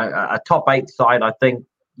 a top 8 side, I think,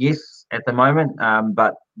 yes, at the moment,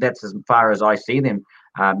 but that's as far as I see them.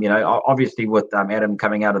 Obviously with Adam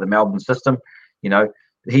coming out of the Melbourne system,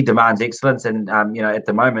 he demands excellence, and at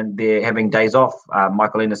the moment they're having days off.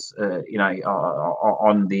 Michael Ennis,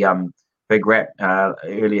 on the big rap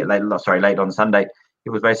late on Sunday, it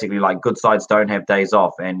was basically like good sides don't have days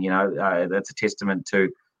off, and that's a testament to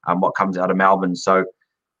what comes out of Melbourne. So,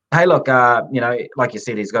 hey, look, like you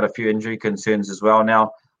said, he's got a few injury concerns as well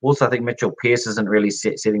now. Also, I think Mitchell Pearce isn't really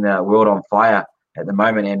setting the world on fire at the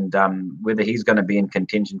moment, and whether he's going to be in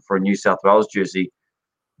contention for a New South Wales jersey,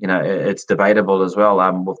 it's debatable as well.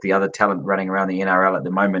 With the other talent running around the NRL at the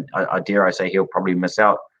moment, I dare I say he'll probably miss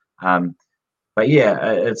out. But yeah,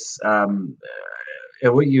 it's you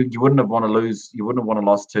wouldn't have want to lose. You wouldn't have want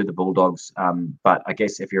to lose to the Bulldogs. But I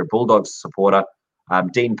guess if you're a Bulldogs supporter,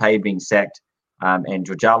 Dean Pay being sacked, and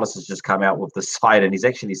Georgalis has just come out with the side, and he's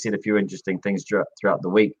actually said a few interesting things throughout the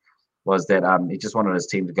week. Was that he just wanted his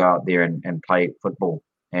team to go out there and play football,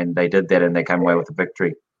 and they did that, and they came away with a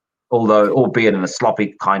victory. Although, albeit in a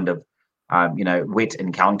sloppy kind of, wet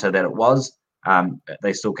encounter that it was,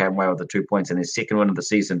 they still came away with the 2 points in their second win of the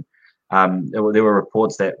season. There were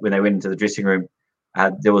reports that when they went into the dressing room,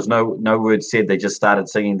 there was no words said. They just started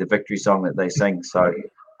singing the victory song that they sing. So,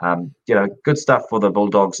 good stuff for the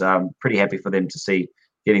Bulldogs. Pretty happy for them to see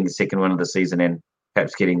getting the second win of the season and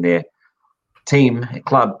perhaps getting their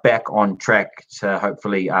club back on track to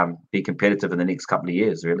hopefully be competitive in the next couple of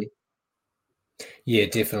years, really. Yeah,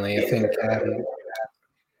 definitely. I think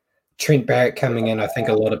Trent Barrett coming in, I think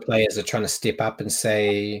a lot of players are trying to step up and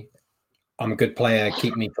say, I'm a good player,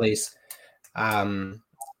 keep me, please.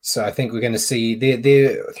 So I think we're going to see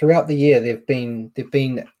they're throughout the year they've been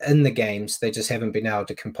in the games, they just haven't been able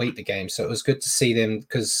to complete the game. So it was good to see them,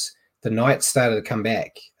 because the Knights started to come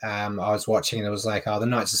back. I was watching and it was like, the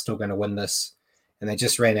Knights are still going to win this, and they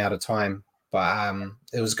just ran out of time. But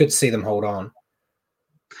it was good to see them hold on.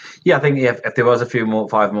 Yeah, I think if there was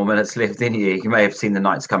 5 more minutes left, then you may have seen the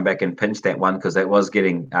Knights come back and pinch that one, because it was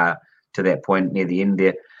getting to that point near the end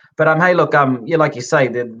there. But hey, look, like you say,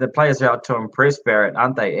 the players are out to impress Barrett,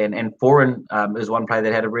 aren't they? And Foran is one player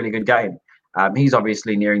that had a really good game. He's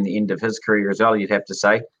obviously nearing the end of his career as well, you'd have to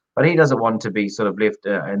say, but he doesn't want to be sort of left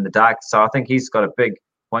in the dark. So I think he's got a big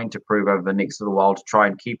point to prove over the next little while to try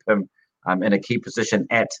and keep him in a key position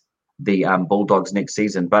at the Bulldogs next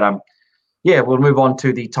season. But yeah, we'll move on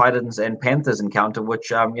to the Titans and Panthers encounter,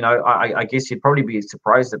 which, I guess you'd probably be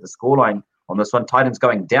surprised at the scoreline on this one. Titans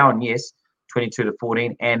going down, yes,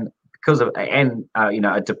 22-14, and because of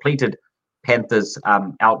a depleted Panthers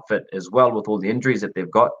outfit as well, with all the injuries that they've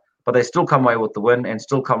got, but they still come away with the win and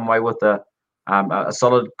still come away with a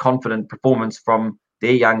solid, confident performance from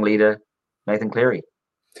their young leader, Nathan Cleary.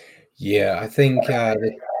 Yeah, I think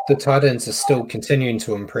the Titans are still continuing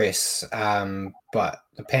to impress, but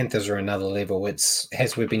the Panthers are another level. It's,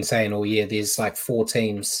 as we've been saying all year, there's like 4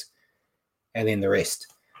 teams and then the rest.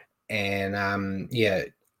 And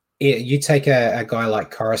you take a guy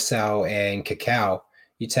like Coruscant and Cacao,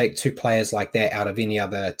 you take 2 players like that out of any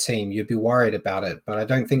other team, you'd be worried about it. But I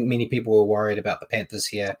don't think many people were worried about the Panthers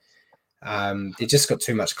here. They just got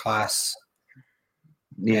too much class.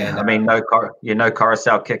 Yeah, and, I mean,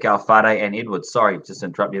 Coruscant, Cacao, Fade, and Edwards. Sorry, just to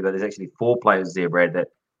interrupt you, but there's actually 4 players there, Brad, that,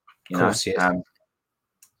 yes.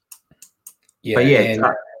 But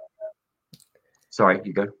yeah, sorry,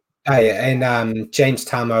 you go. And James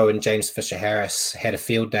Tamo and James Fisher-Harris had a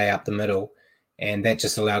field day up the middle, and that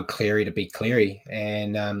just allowed Cleary to be Cleary.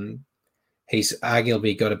 And he's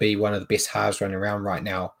arguably got to be one of the best halves running around right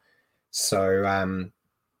now. So,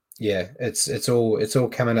 it's all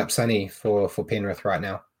coming up sunny for Penrith right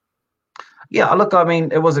now. Yeah, look, I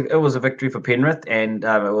mean, it was a victory for Penrith, and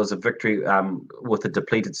it was a victory with a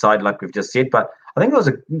depleted side, like we've just said. But I think it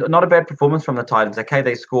was not a bad performance from the Titans. Okay,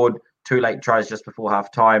 they scored 2 late tries just before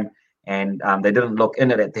half time, and they didn't look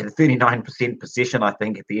in it. They had a 39% possession, I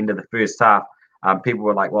think, at the end of the first half. People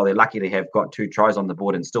were like, well, they're lucky to have got 2 tries on the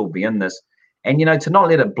board and still be in this. And, to not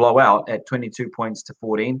let it blow out at 22 points to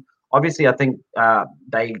 14. Obviously, I think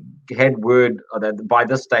they had word that by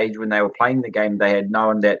this stage when they were playing the game, they had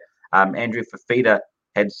known that Andrew Fifita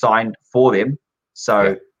had signed for them.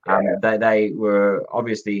 So they were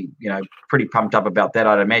obviously, pretty pumped up about that,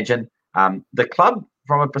 I'd imagine. The club,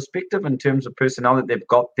 from a perspective in terms of personnel that they've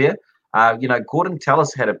got there, Gordon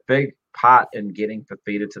Tallis had a big part in getting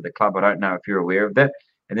Fifita to the club. I don't know if you're aware of that.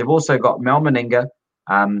 And they've also got Mal Meninga.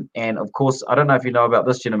 And of course, I don't know if you know about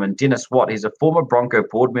this gentleman, Dennis Watt. He's a former Bronco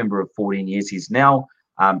board member of 14 years. He's now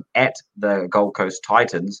at the Gold Coast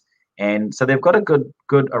Titans. And so they've got a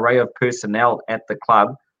good array of personnel at the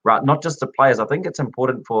club, right? Not just the players. I think it's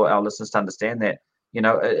important for our listeners to understand that,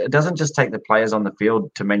 it doesn't just take the players on the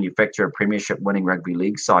field to manufacture a premiership winning rugby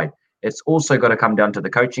league side. It's also got to come down to the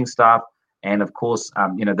coaching staff and, of course,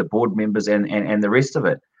 the board members and the rest of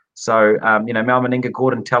it. So, Mal Meninga,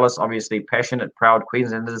 Gordon Tallis, obviously passionate, proud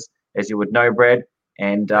Queenslanders, as you would know, Brad,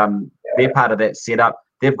 and they're part of that setup.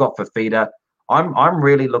 They've got Fifita. I'm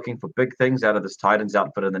really looking for big things out of this Titans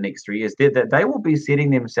outfit in the next 3 years. They will be setting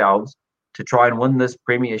themselves to try and win this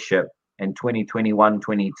premiership in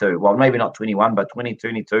 2021-22. Well, maybe not 21, but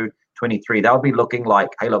 2022-23. They'll be looking like,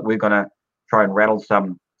 hey, look, we're going to try and rattle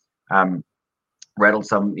some, of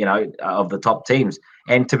the top teams.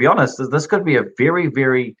 And to be honest, this could be a very,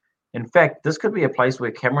 very, in fact, this could be a place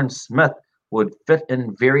where Cameron Smith would fit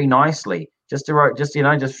in very nicely. Just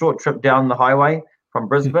short trip down the highway from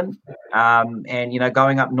Brisbane, and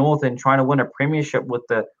going up north and trying to win a premiership with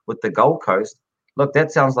the Gold Coast. Look,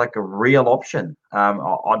 that sounds like a real option.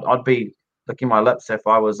 I'd be licking my lips if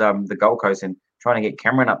I was the Gold Coast and trying to get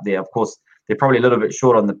Cameron up there. Of course, they're probably a little bit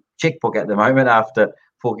short on the checkbook at the moment after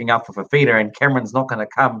forking up for Fifita, and Cameron's not going to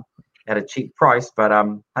come at a cheap price. But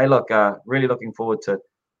hey, look, really looking forward to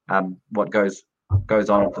what goes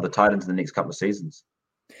on for the Titans in the next couple of seasons.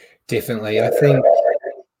 Definitely. I think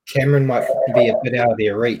Cameron might be a bit out of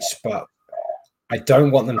their reach, but I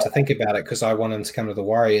don't want them to think about it because I want him to come to the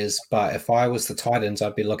Warriors. But if I was the Titans,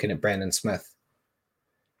 I'd be looking at Brandon Smith.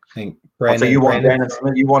 I think so you want Brandon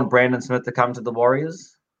Smith? You want Brandon Smith to come to the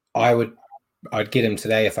Warriors? I'd get him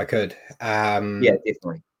today if I could. Yeah,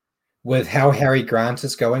 definitely. With how Harry Grant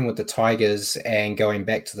is going with the Tigers and going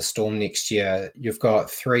back to the Storm next year, you've got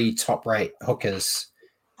 3 top-rate hookers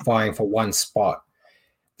vying for one spot.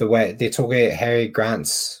 The way they're talking, Harry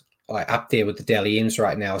Grant's up there with the Dally M's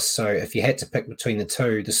right now. So if you had to pick between the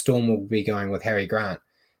two, the Storm will be going with Harry Grant.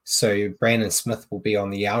 So Brandon Smith will be on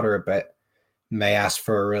the outer a bit, may ask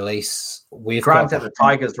for a release. Grant's at the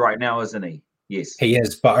Tigers right now, isn't he? Yes. He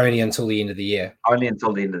is, but only until the end of the year. Only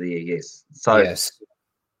until the end of the year, yes. So yes.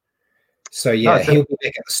 So yeah, he'll be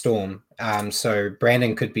back at the Storm. So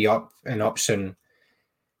Brandon could be an option.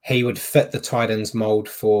 He would fit the Titans mold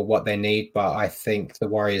for what they need, but I think the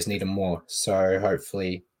Warriors need him more. So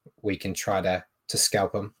hopefully we can try to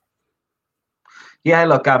scalp him. Yeah,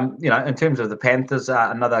 look, in terms of the Panthers,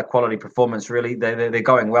 another quality performance, really. They're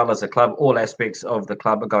going well as a club. All aspects of the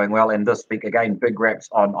club are going well. And this week, again, big raps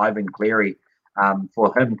on Ivan Cleary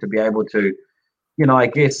for him to be able to, I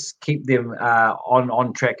guess, keep them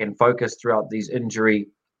on track and focused throughout these injury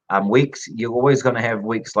weeks. You're always going to have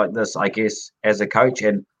weeks like this, I guess, as a coach.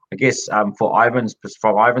 And I guess from Ivan's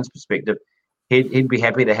perspective, he'd be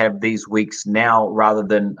happy to have these weeks now rather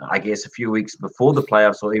than, I guess, a few weeks before the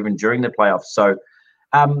playoffs or even during the playoffs. So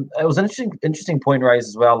it was an interesting point raised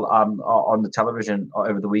as well on the television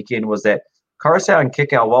over the weekend, was that Coruscant and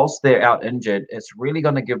Kikau, whilst they're out injured, it's really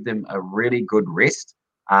going to give them a really good rest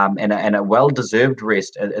and a well-deserved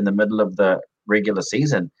rest in the middle of the regular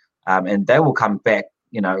season. And they will come back,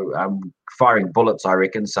 firing bullets, I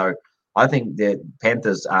reckon. So I think the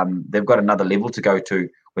Panthers, they've got another level to go to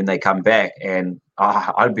when they come back. And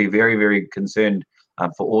I'd be very, very concerned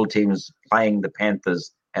for all teams playing the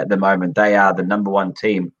Panthers at the moment. They are the number one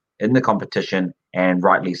team in the competition, and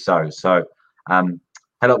rightly so. So,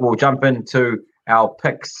 look, we'll jump into our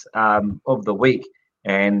picks of the week.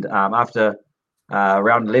 And after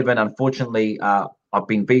round 11, unfortunately, I've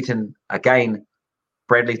been beaten again.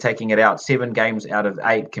 Bradley taking it out 7 games out of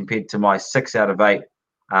 8 compared to my 6 out of 8,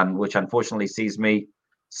 which unfortunately sees me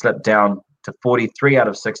slip down to 43 out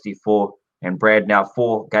of 64. And Brad now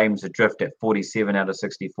 4 games adrift at 47 out of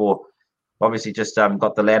 64. Obviously, just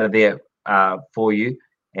got the ladder there for you.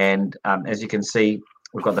 And as you can see,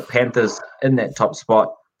 we've got the Panthers in that top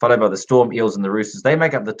spot, followed by the Storm, Eels, and the Roosters. They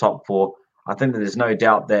make up the top 4. I think that there's no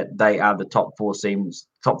doubt that they are the top 4 teams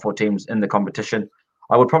in the competition.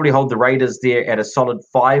 I would probably hold the Raiders there at a solid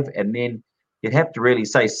 5, and then you'd have to really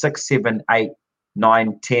say 6, 7, 8,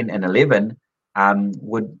 9, 10, and 11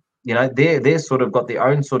 would they're sort of got their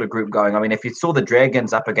own sort of group going. I mean, if you saw the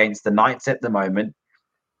Dragons up against the Knights at the moment,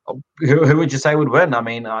 who would you say would win? I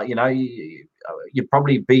mean, you'd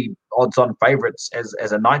probably be odds-on favourites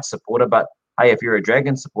as a Knights supporter, but hey, if you're a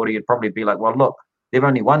Dragons supporter, you'd probably be like, well, look, they've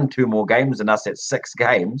only won 2 more games than us at 6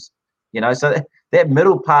 games. So that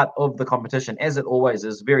middle part of the competition, as it always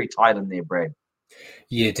is, very tight in there, Brad.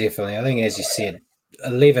 Yeah, definitely. I think, as you said,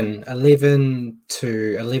 11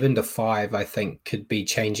 to 5, I think, could be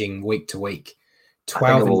changing week to week.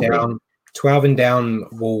 12 and down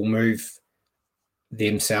will move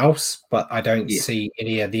themselves, but I don't see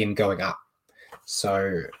any of them going up.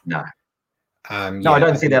 So no, I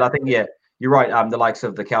don't see that. I think you're right. The likes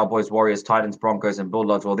of the Cowboys, Warriors, Titans, Broncos, and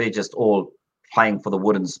Bulldogs, well, they're just all playing for the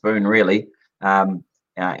wooden spoon, really. And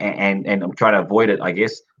I'm trying to avoid it, I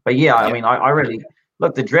guess. But I mean, I really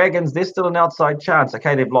look, the Dragons, they're still an outside chance.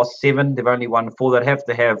 Okay, they've lost 7, they've only won 4. They'd have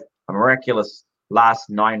to have a miraculous last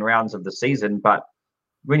 9 rounds of the season. But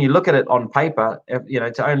when you look at it on paper,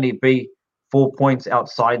 to only be 4 points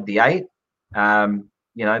outside the 8,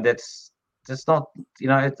 that's just not,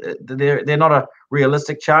 they're not a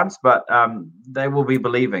realistic chance, but they will be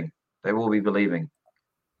believing. They will be believing.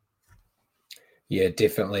 Yeah,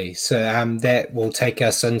 definitely. So that will take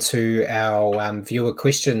us into our viewer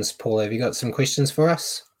questions. Paul, have you got some questions for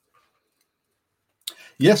us?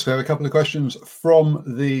 Yes, we have a couple of questions from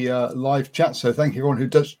the live chat. So thank you everyone who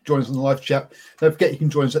does join us on the live chat. Don't forget you can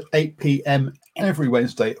join us at 8 p.m. every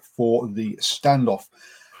Wednesday for the standoff.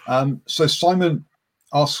 So Simon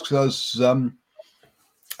asks us,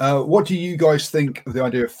 what do you guys think of the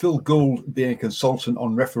idea of Phil Gould being a consultant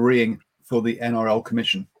on refereeing for the NRL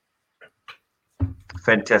Commission?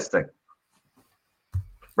 Fantastic.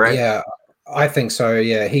 Right? Yeah, I think so.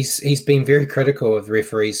 Yeah, he's been very critical of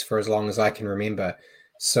referees for as long as I can remember.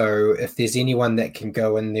 So if there's anyone that can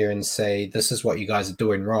go in there and say, this is what you guys are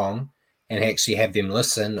doing wrong, and actually have them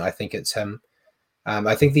listen, I think it's him.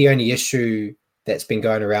 I think the only issue that's been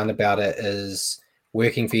going around about it is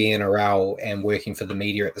working for the NRL and working for the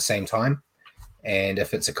media at the same time. And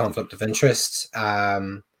if it's a conflict of interest,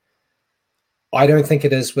 I don't think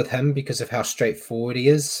it is with him because of how straightforward he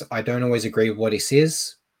is. I don't always agree with what he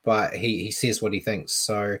says, but he says what he thinks.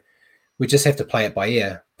 So we just have to play it by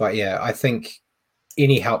ear. But yeah, I think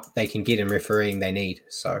any help they can get in refereeing, they need.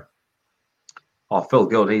 So. Oh, Phil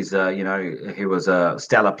Gould, he's he was a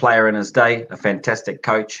stellar player in his day, a fantastic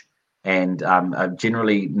coach, and a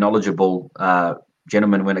generally knowledgeable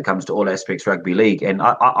gentleman when it comes to all aspects rugby league. And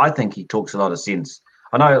I think he talks a lot of sense.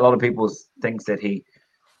 I know a lot of people think that he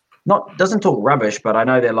doesn't talk rubbish, but I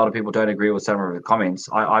know that a lot of people don't agree with some of the comments.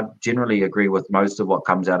 I generally agree with most of what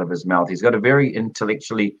comes out of his mouth. He's got a very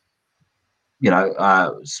intellectually,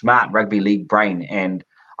 smart rugby league brain, and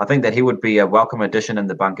I think that he would be a welcome addition in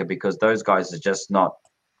the bunker because those guys are just not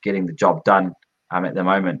getting the job done at the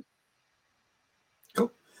moment.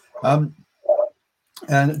 Cool. And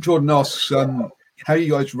Jordan asks, how do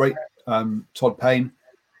you guys rate Todd Payne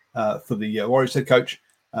for the Warriors head coach,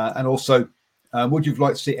 and also, would you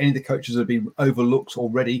like to see any of the coaches that have been overlooked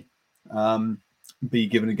already be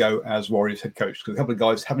given a go as Warriors head coach? Because a couple of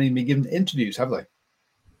guys haven't even been given interviews, have they?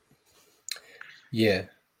 Yeah.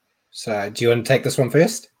 So do you want to take this one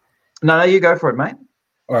first? No, you go for it, mate.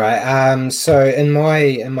 All right. So in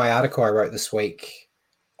my article I wrote this week,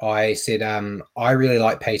 I said I really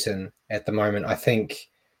like Payton at the moment. I think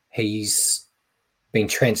he's been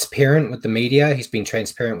transparent with the media. He's been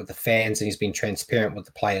transparent with the fans, and he's been transparent with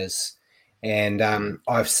the players. And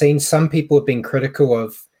I've seen some people have been critical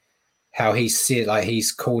of how he said, like,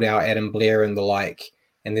 he's called out Adam Blair and the like,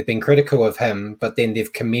 and they've been critical of him, but then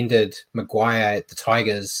they've commended Maguire at the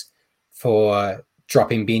Tigers for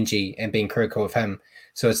dropping Benji and being critical of him.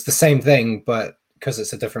 So it's the same thing, but because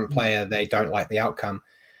it's a different player, they don't like the outcome.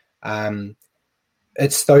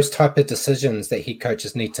 It's those type of decisions that head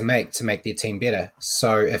coaches need to make their team better.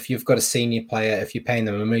 So if you've got a senior player, if you're paying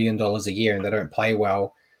them $1 million a year and they don't play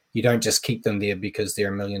well, you don't just keep them there because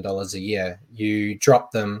they're $1 million a year. You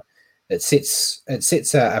drop them. It sets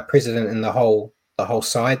a precedent in the whole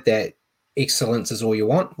side that excellence is all you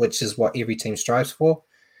want, which is what every team strives for.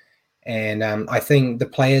 And I think the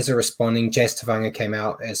players are responding. Jazz Tavanga came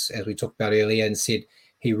out, as we talked about earlier, and said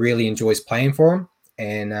he really enjoys playing for him.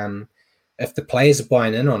 And if the players are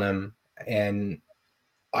buying in on him, and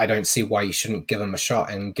I don't see why you shouldn't give him a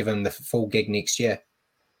shot and give him the full gig next year.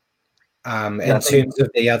 In terms of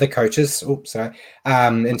the other coaches,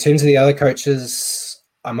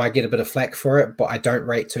 I might get a bit of flack for it, but I don't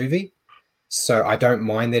rate Tuvi. So I don't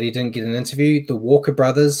mind that he didn't get an interview. The Walker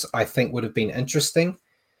brothers, I think, would have been interesting.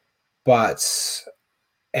 But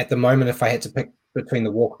at the moment, if I had to pick between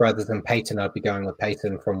the Walker brothers and Peyton, I'd be going with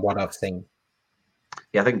Peyton from what I've seen.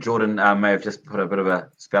 Yeah, I think Jordan may have just put a bit of a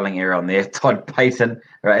spelling error on there, Todd Payton,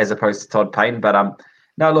 as opposed to Todd Payne. But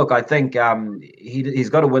no, look, I think he's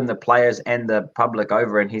got to win the players and the public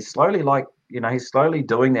over, and he's slowly he's slowly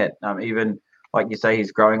doing that. Even like you say,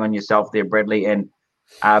 he's growing on yourself there, Bradley. And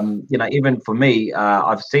even for me,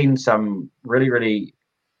 I've seen some really, really,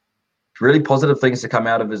 really positive things to come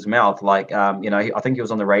out of his mouth. Like I think he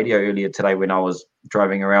was on the radio earlier today when I was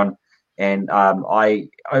driving around. And I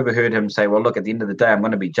overheard him say, well, look, at the end of the day, I'm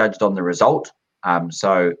going to be judged on the result.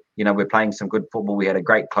 So we're playing some good football. We had a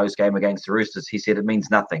great close game against the Roosters. He said it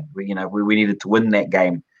means nothing. We needed to win that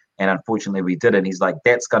game. And unfortunately, we didn't. He's like,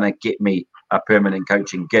 that's going to get me a permanent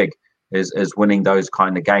coaching gig is winning those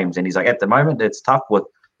kind of games. And he's like, at the moment, it's tough with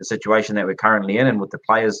the situation that we're currently in and with the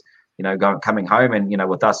players, coming home and,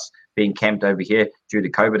 with us being camped over here due to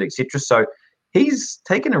COVID, etc. So he's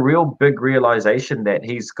taken a real big realization that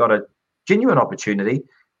he's got a genuine opportunity.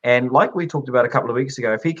 And like we talked about a couple of weeks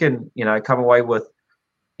ago, if he can, come away with,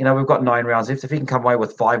 we've got 9 rounds left. If he can come away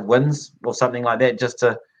with 5 wins or something like that, just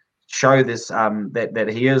to show this, that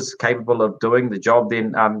he is capable of doing the job,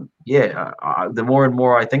 then the more and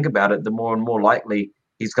more I think about it, the more and more likely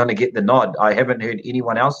he's going to get the nod. I haven't heard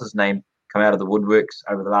anyone else's name come out of the woodworks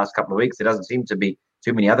over the last couple of weeks. There doesn't seem to be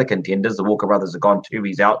too many other contenders. The Walker brothers are gone,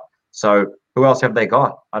 Tubi's out. So who else have they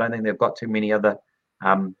got? I don't think they've got too many other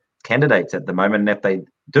candidates at the moment, and if they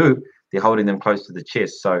do, they're holding them close to the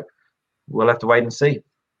chest. So we'll have to wait and see.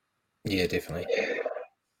 Yeah, definitely.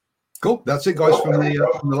 Cool. That's it, guys, from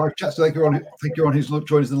the live chat. So thank you on who's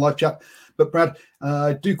joined us in the live chat. But Brad,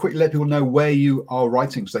 do quickly let people know where you are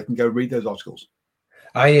writing so they can go read those articles.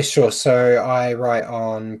 Yeah, sure. So I write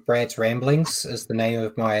on Brad's Ramblings is the name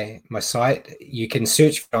of my site. You can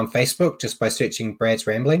search on Facebook just by searching Brad's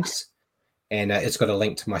Ramblings, and it's got a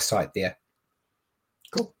link to my site there.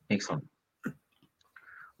 Cool. Excellent.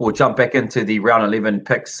 We'll jump back into the round 11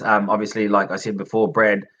 picks. Obviously, like I said before,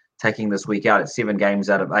 Brad taking this week out at 7 games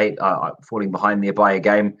out of 8, falling behind there by a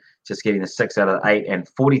game, just getting the 6 out of 8, and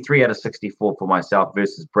 43 out of 64 for myself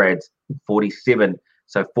versus Brad's 47.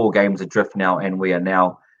 So 4 games adrift now, and we are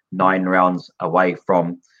now 9 rounds away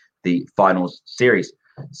from the finals series.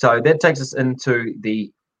 So that takes us into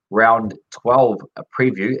the round 12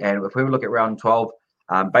 preview. And if we look at round 12,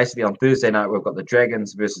 basically on Thursday night, we've got the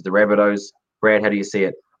Dragons versus the Rabbitohs. Brad, how do you see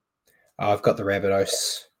it? I've got the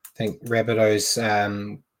Rabbitohs. I think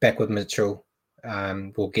Rabbitohs back with Mitchell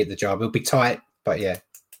will get the job. It'll be tight, but yeah,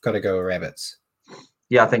 got to go with Rabbits.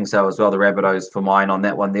 Yeah, I think so as well. The Rabbitohs for mine on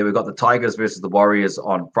that one there. We've got the Tigers versus the Warriors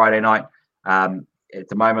on Friday night. At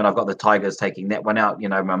the moment, I've got the Tigers taking that one out.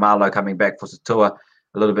 Mamalo coming back for Satua,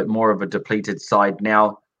 a little bit more of a depleted side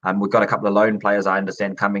now. We've got a couple of lone players, I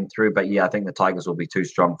understand, coming through. But yeah, I think the Tigers will be too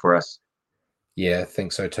strong for us. Yeah, I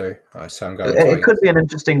think so too. So I'm going. It could be an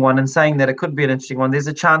interesting one. And saying that it could be an interesting one, there's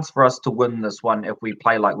a chance for us to win this one if we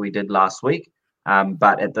play like we did last week.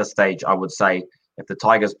 But at this stage, I would say if the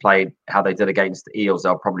Tigers played how they did against the Eels,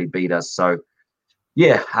 they'll probably beat us. So,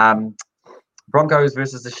 yeah, Broncos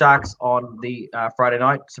versus the Sharks on the Friday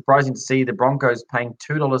night. Surprising to see the Broncos paying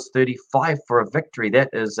 $2.35 for a victory. That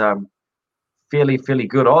is fairly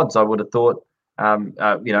good odds, I would have thought.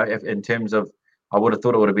 If in terms of, I would have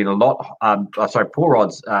thought it would have been a lot. Poor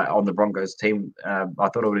odds on the Broncos team. I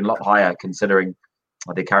thought it would have been a lot higher considering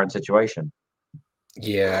their current situation.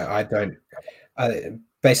 Yeah, I don't.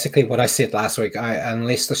 Basically, what I said last week,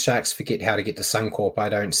 unless the Sharks forget how to get to Suncorp, I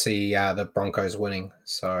don't see the Broncos winning.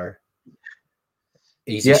 So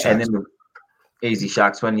easy Sharks. And then easy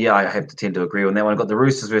Sharks win. Yeah, I have to tend to agree on that one. I've got the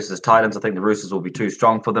Roosters versus Titans. I think the Roosters will be too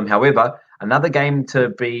strong for them. However, another game to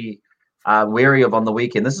be wary of on the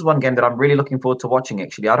weekend. This is one game that I'm really looking forward to watching,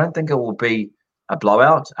 actually. I don't think it will be a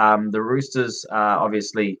blowout. The Roosters,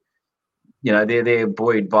 obviously, they're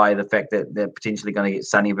buoyed by the fact that they're potentially going to get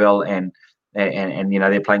Sunnyvale and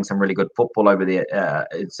they're playing some really good football over there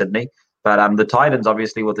in Sydney. But the Titans,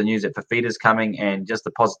 obviously, with the news that Fafita's coming and just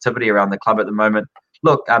the positivity around the club at the moment.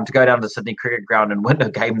 Look, to go down to Sydney Cricket Ground and win a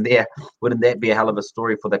game there, wouldn't that be a hell of a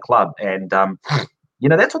story for the club? And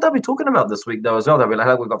that's what they'll be talking about this week, though, as well. They'll be like,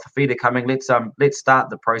 "Hey, we've got Fafita coming. Let's start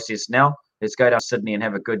the process now. Let's go down to Sydney and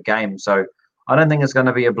have a good game." So I don't think it's going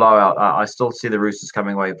to be a blowout. I still see the Roosters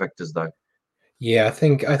coming away victors, though. Yeah, I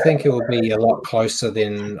think it will be a lot closer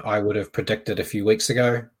than I would have predicted a few weeks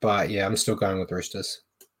ago. But yeah, I'm still going with Roosters.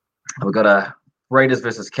 We've got a Raiders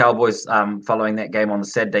versus Cowboys following that game on the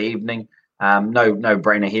Saturday evening. No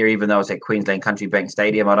brainer here, even though it's at Queensland Country Bank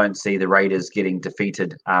Stadium. I don't see the Raiders getting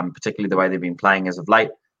defeated, particularly the way they've been playing as of late.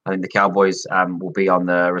 I think the Cowboys will be on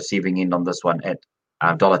the receiving end on this one at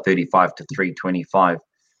 $1.35 to $3.25.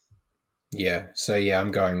 Yeah. So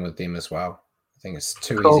I'm going with them as well. I think it's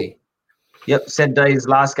too Cool. easy. Yep, Saturday's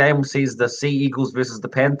last game sees the Sea Eagles versus the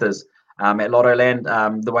Panthers at Lottoland.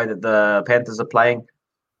 The way that the Panthers are playing,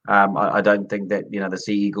 I don't think that the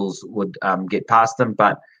Sea Eagles would get past them.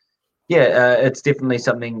 But yeah, it's definitely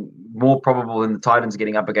something more probable than the Titans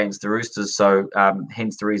getting up against the Roosters. So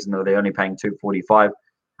hence the reason that they're only paying $2.45.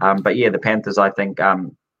 But yeah, the Panthers, I think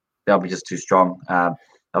they'll be just too strong.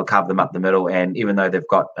 They'll carve them up the middle, and even though they've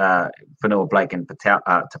got Fanua Blake and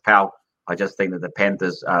Tapau, I just think that the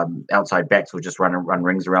Panthers outside backs will just run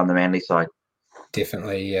rings around the Manly side.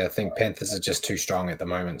 Definitely, yeah. I think Panthers are just too strong at the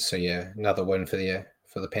moment. So another win for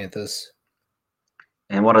the Panthers.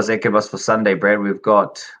 And what does that give us for Sunday, Brad? We've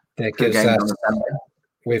got that gives us. On the Sunday.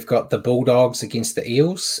 We've got the Bulldogs against the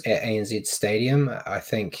Eels at ANZ Stadium. I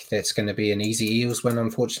think that's going to be an easy Eels win,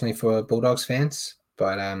 unfortunately, for Bulldogs fans.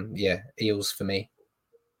 But Eels for me.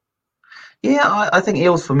 Yeah, I think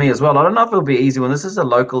Eels for me as well. I don't know if it'll be an easy one. This is a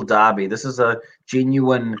local derby. This is a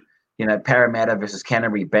genuine, Parramatta versus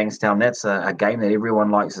Canterbury Bankstown. That's a game that everyone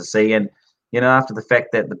likes to see. And, after the fact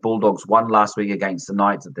that the Bulldogs won last week against the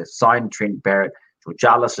Knights, that they've signed Trent Barrett,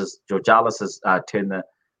 Georgalis has turned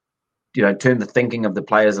the thinking of the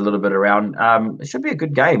players a little bit around. It should be a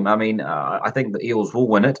good game. I mean, I think the Eels will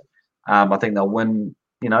win it. I think they'll win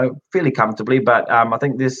fairly comfortably, but I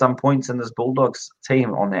think there's some points in this Bulldogs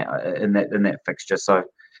team on that in that fixture. So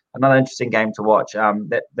another interesting game to watch.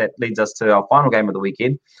 That leads us to our final game of the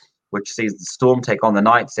weekend, which sees the Storm take on the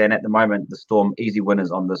Knights. And at the moment, the Storm easy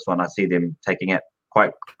winners on this one. I see them taking it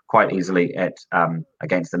quite easily at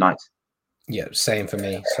against the Knights. Yeah, same for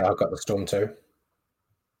me. So I've got the Storm too.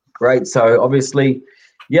 Great. So obviously.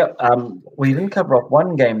 Yep, we didn't cover off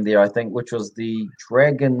one game there, I think, which was the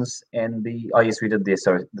Dragons and the. Oh, yes, we did there.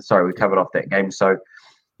 Sorry, we covered off that game. So,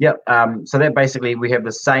 yep. So that basically we have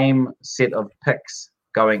the same set of picks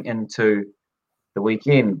going into the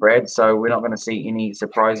weekend, Brad. So we're not going to see any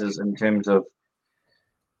surprises in terms of.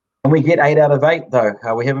 And we get 8 out of 8, though.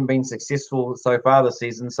 We haven't been successful so far this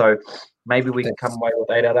season, so maybe we can come away with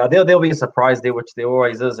 8 out of 8. There'll be a surprise there, which there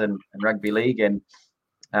always is in rugby league, and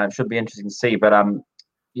should be interesting to see. But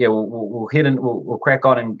yeah, we'll head in. We'll crack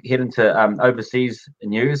on and head into overseas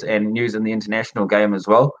news and news in the international game as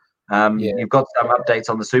well. You've got some updates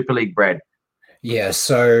on the Super League, Brad. Yeah,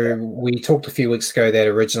 so we talked a few weeks ago that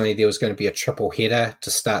originally there was going to be a triple header to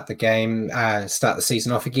start the game, start the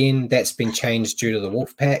season off again. That's been changed due to the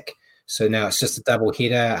Wolfpack. So now it's just a double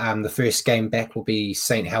header. The first game back will be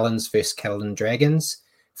St. Helens versus Caledon Dragons,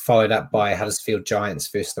 followed up by Huddersfield Giants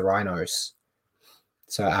versus the Rhinos.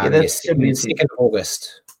 So yes, 2nd of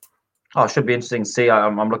August. Oh, it should be interesting to see.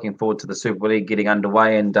 I'm looking forward to the Super League getting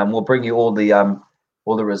underway, and we'll bring you all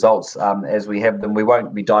the results as we have them. We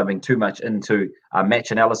won't be diving too much into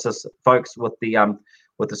match analysis, folks, with the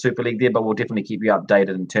Super League there, but we'll definitely keep you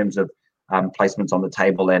updated in terms of placements on the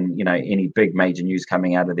table and any big major news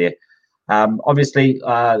coming out of there. Obviously,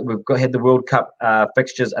 we've had the World Cup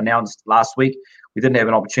fixtures announced last week. We didn't have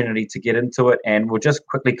an opportunity to get into it, and we'll just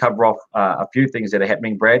quickly cover off a few things that are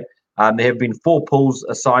happening, Brad. There have been 4 pools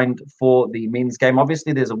assigned for the men's game.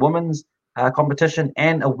 Obviously, there's a women's competition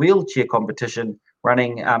and a wheelchair competition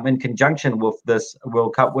running in conjunction with this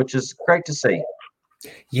World Cup, which is great to see.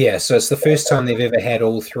 Yeah, so it's the first time they've ever had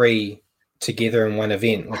all 3 together in one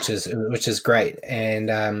event, which is great.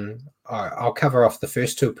 And I'll cover off the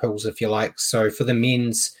first 2 pools if you like. So for the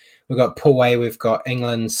men's, we've got Pool A, we've got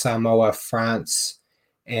England, Samoa, France,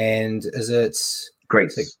 and is it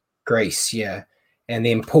Greece? Greece, yeah. And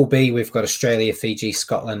then Pool B, we've got Australia, Fiji,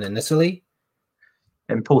 Scotland, and Italy.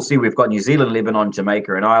 And Pool C, we've got New Zealand, Lebanon,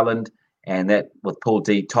 Jamaica, and Ireland. And that with Pool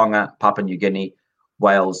D, Tonga, Papua New Guinea,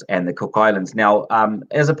 Wales, and the Cook Islands. Now,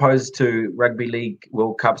 as opposed to Rugby League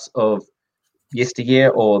World Cups of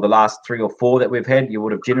yesteryear or the last 3 or 4 that we've had, you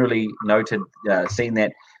would have generally seen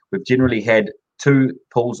that we've generally had 2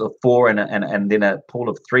 pools of 4 and then a pool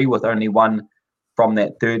of 3 with only one from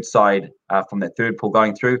that third side, from that third pool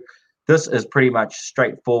going through. This is pretty much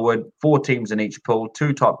straightforward. 4 teams in each pool,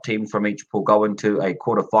 2 top teams from each pool go into a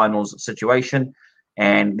quarterfinals situation.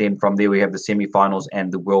 And then from there, we have the semifinals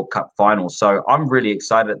and the World Cup finals. So I'm really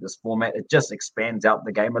excited at this format. It just expands out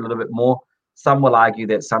the game a little bit more. Some will argue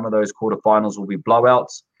that some of those quarterfinals will be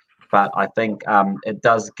blowouts, but I think it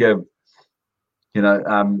does give,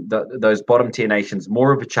 those bottom tier nations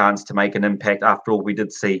more of a chance to make an impact. After all, we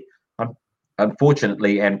did see,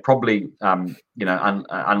 unfortunately, and probably,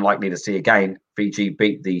 unlikely to see again, Fiji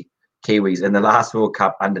beat the Kiwis in the last World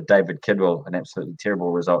Cup under David Kidwell, an absolutely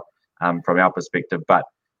terrible result from our perspective. But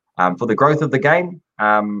for the growth of the game,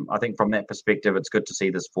 I think from that perspective, it's good to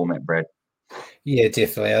see this format, Brad. Yeah,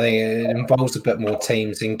 definitely. I think it involves a bit more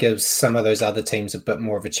teams and gives some of those other teams a bit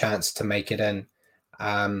more of a chance to make it in.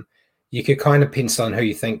 You could kind of pencil on who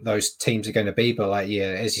you think those teams are going to be, but like, yeah,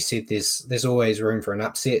 as you said, there's always room for an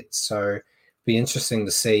upset. So be interesting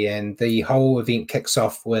to see. And the whole event kicks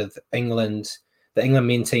off with the England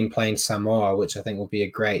men team playing Samoa, which I think will be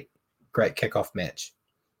a great kickoff match.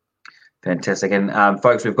 Fantastic. And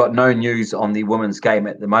folks, we've got no news on the women's game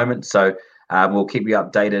at the moment, so we'll keep you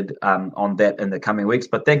updated on that in the coming weeks.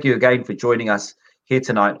 But thank you again for joining us here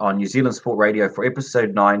tonight on New Zealand Sport Radio for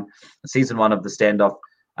episode 9, season 1 of The Standoff,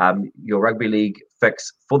 your rugby league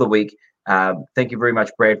fix for the week. Thank you very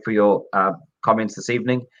much, Brad, for your comments this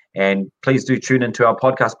evening. And please do tune into our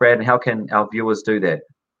podcast, Brad. And how can our viewers do that?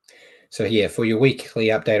 So yeah, for your weekly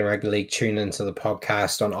update on rugby league, tune into the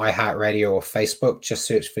podcast on iHeartRadio or Facebook. Just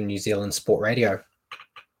search for New Zealand Sport Radio.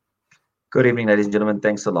 Good evening, ladies and gentlemen.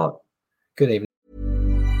 Thanks a lot. Good evening.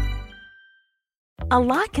 A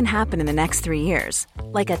lot can happen in the next 3 years.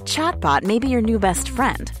 Like a chatbot may be your new best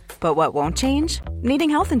friend. But what won't change? Needing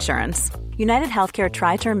health insurance. United Healthcare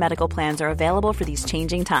Tri-Term Medical Plans are available for these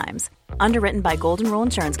changing times. Underwritten by Golden Rule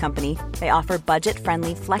Insurance Company, they offer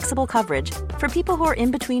budget-friendly, flexible coverage for people who are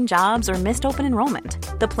in between jobs or missed open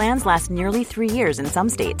enrollment. The plans last nearly 3 years in some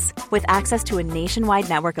states, with access to a nationwide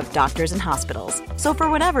network of doctors and hospitals. So for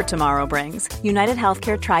whatever tomorrow brings, United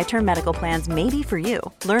Healthcare Tri-Term Medical Plans may be for you.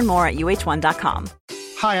 Learn more at uh1.com.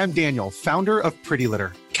 Hi, I'm Daniel, founder of Pretty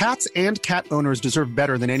Litter. Cats and cat owners deserve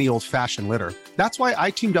better than any old-fashioned litter. That's why I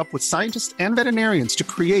teamed up with scientists and veterinarians to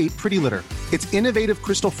create Pretty Litter. Its innovative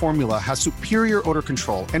crystal formula has superior odor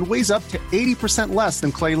control and weighs up to 80% less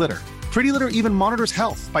than clay litter. Pretty Litter even monitors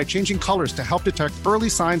health by changing colors to help detect early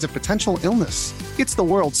signs of potential illness. It's the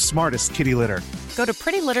world's smartest kitty litter. Go to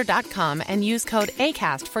prettylitter.com and use code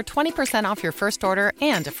ACAST for 20% off your first order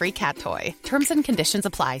and a free cat toy. Terms and conditions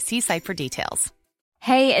apply. See site for details.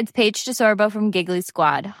 Hey, it's Paige DeSorbo from Giggly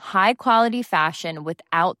Squad. High quality fashion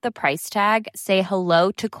without the price tag. Say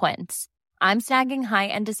hello to Quince. I'm snagging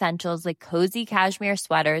high-end essentials like cozy cashmere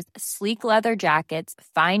sweaters, sleek leather jackets,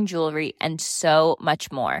 fine jewelry, and so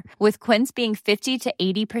much more. With Quince being 50 to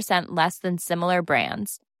 80% less than similar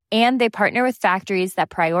brands. And they partner with factories that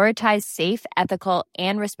prioritize safe, ethical,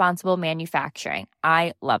 and responsible manufacturing.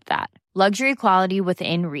 I love that. Luxury quality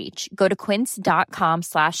within reach. Go to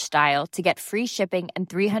quince.com/style to get free shipping and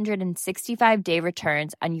 365-day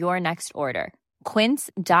returns on your next order.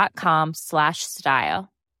 Quince.com/style.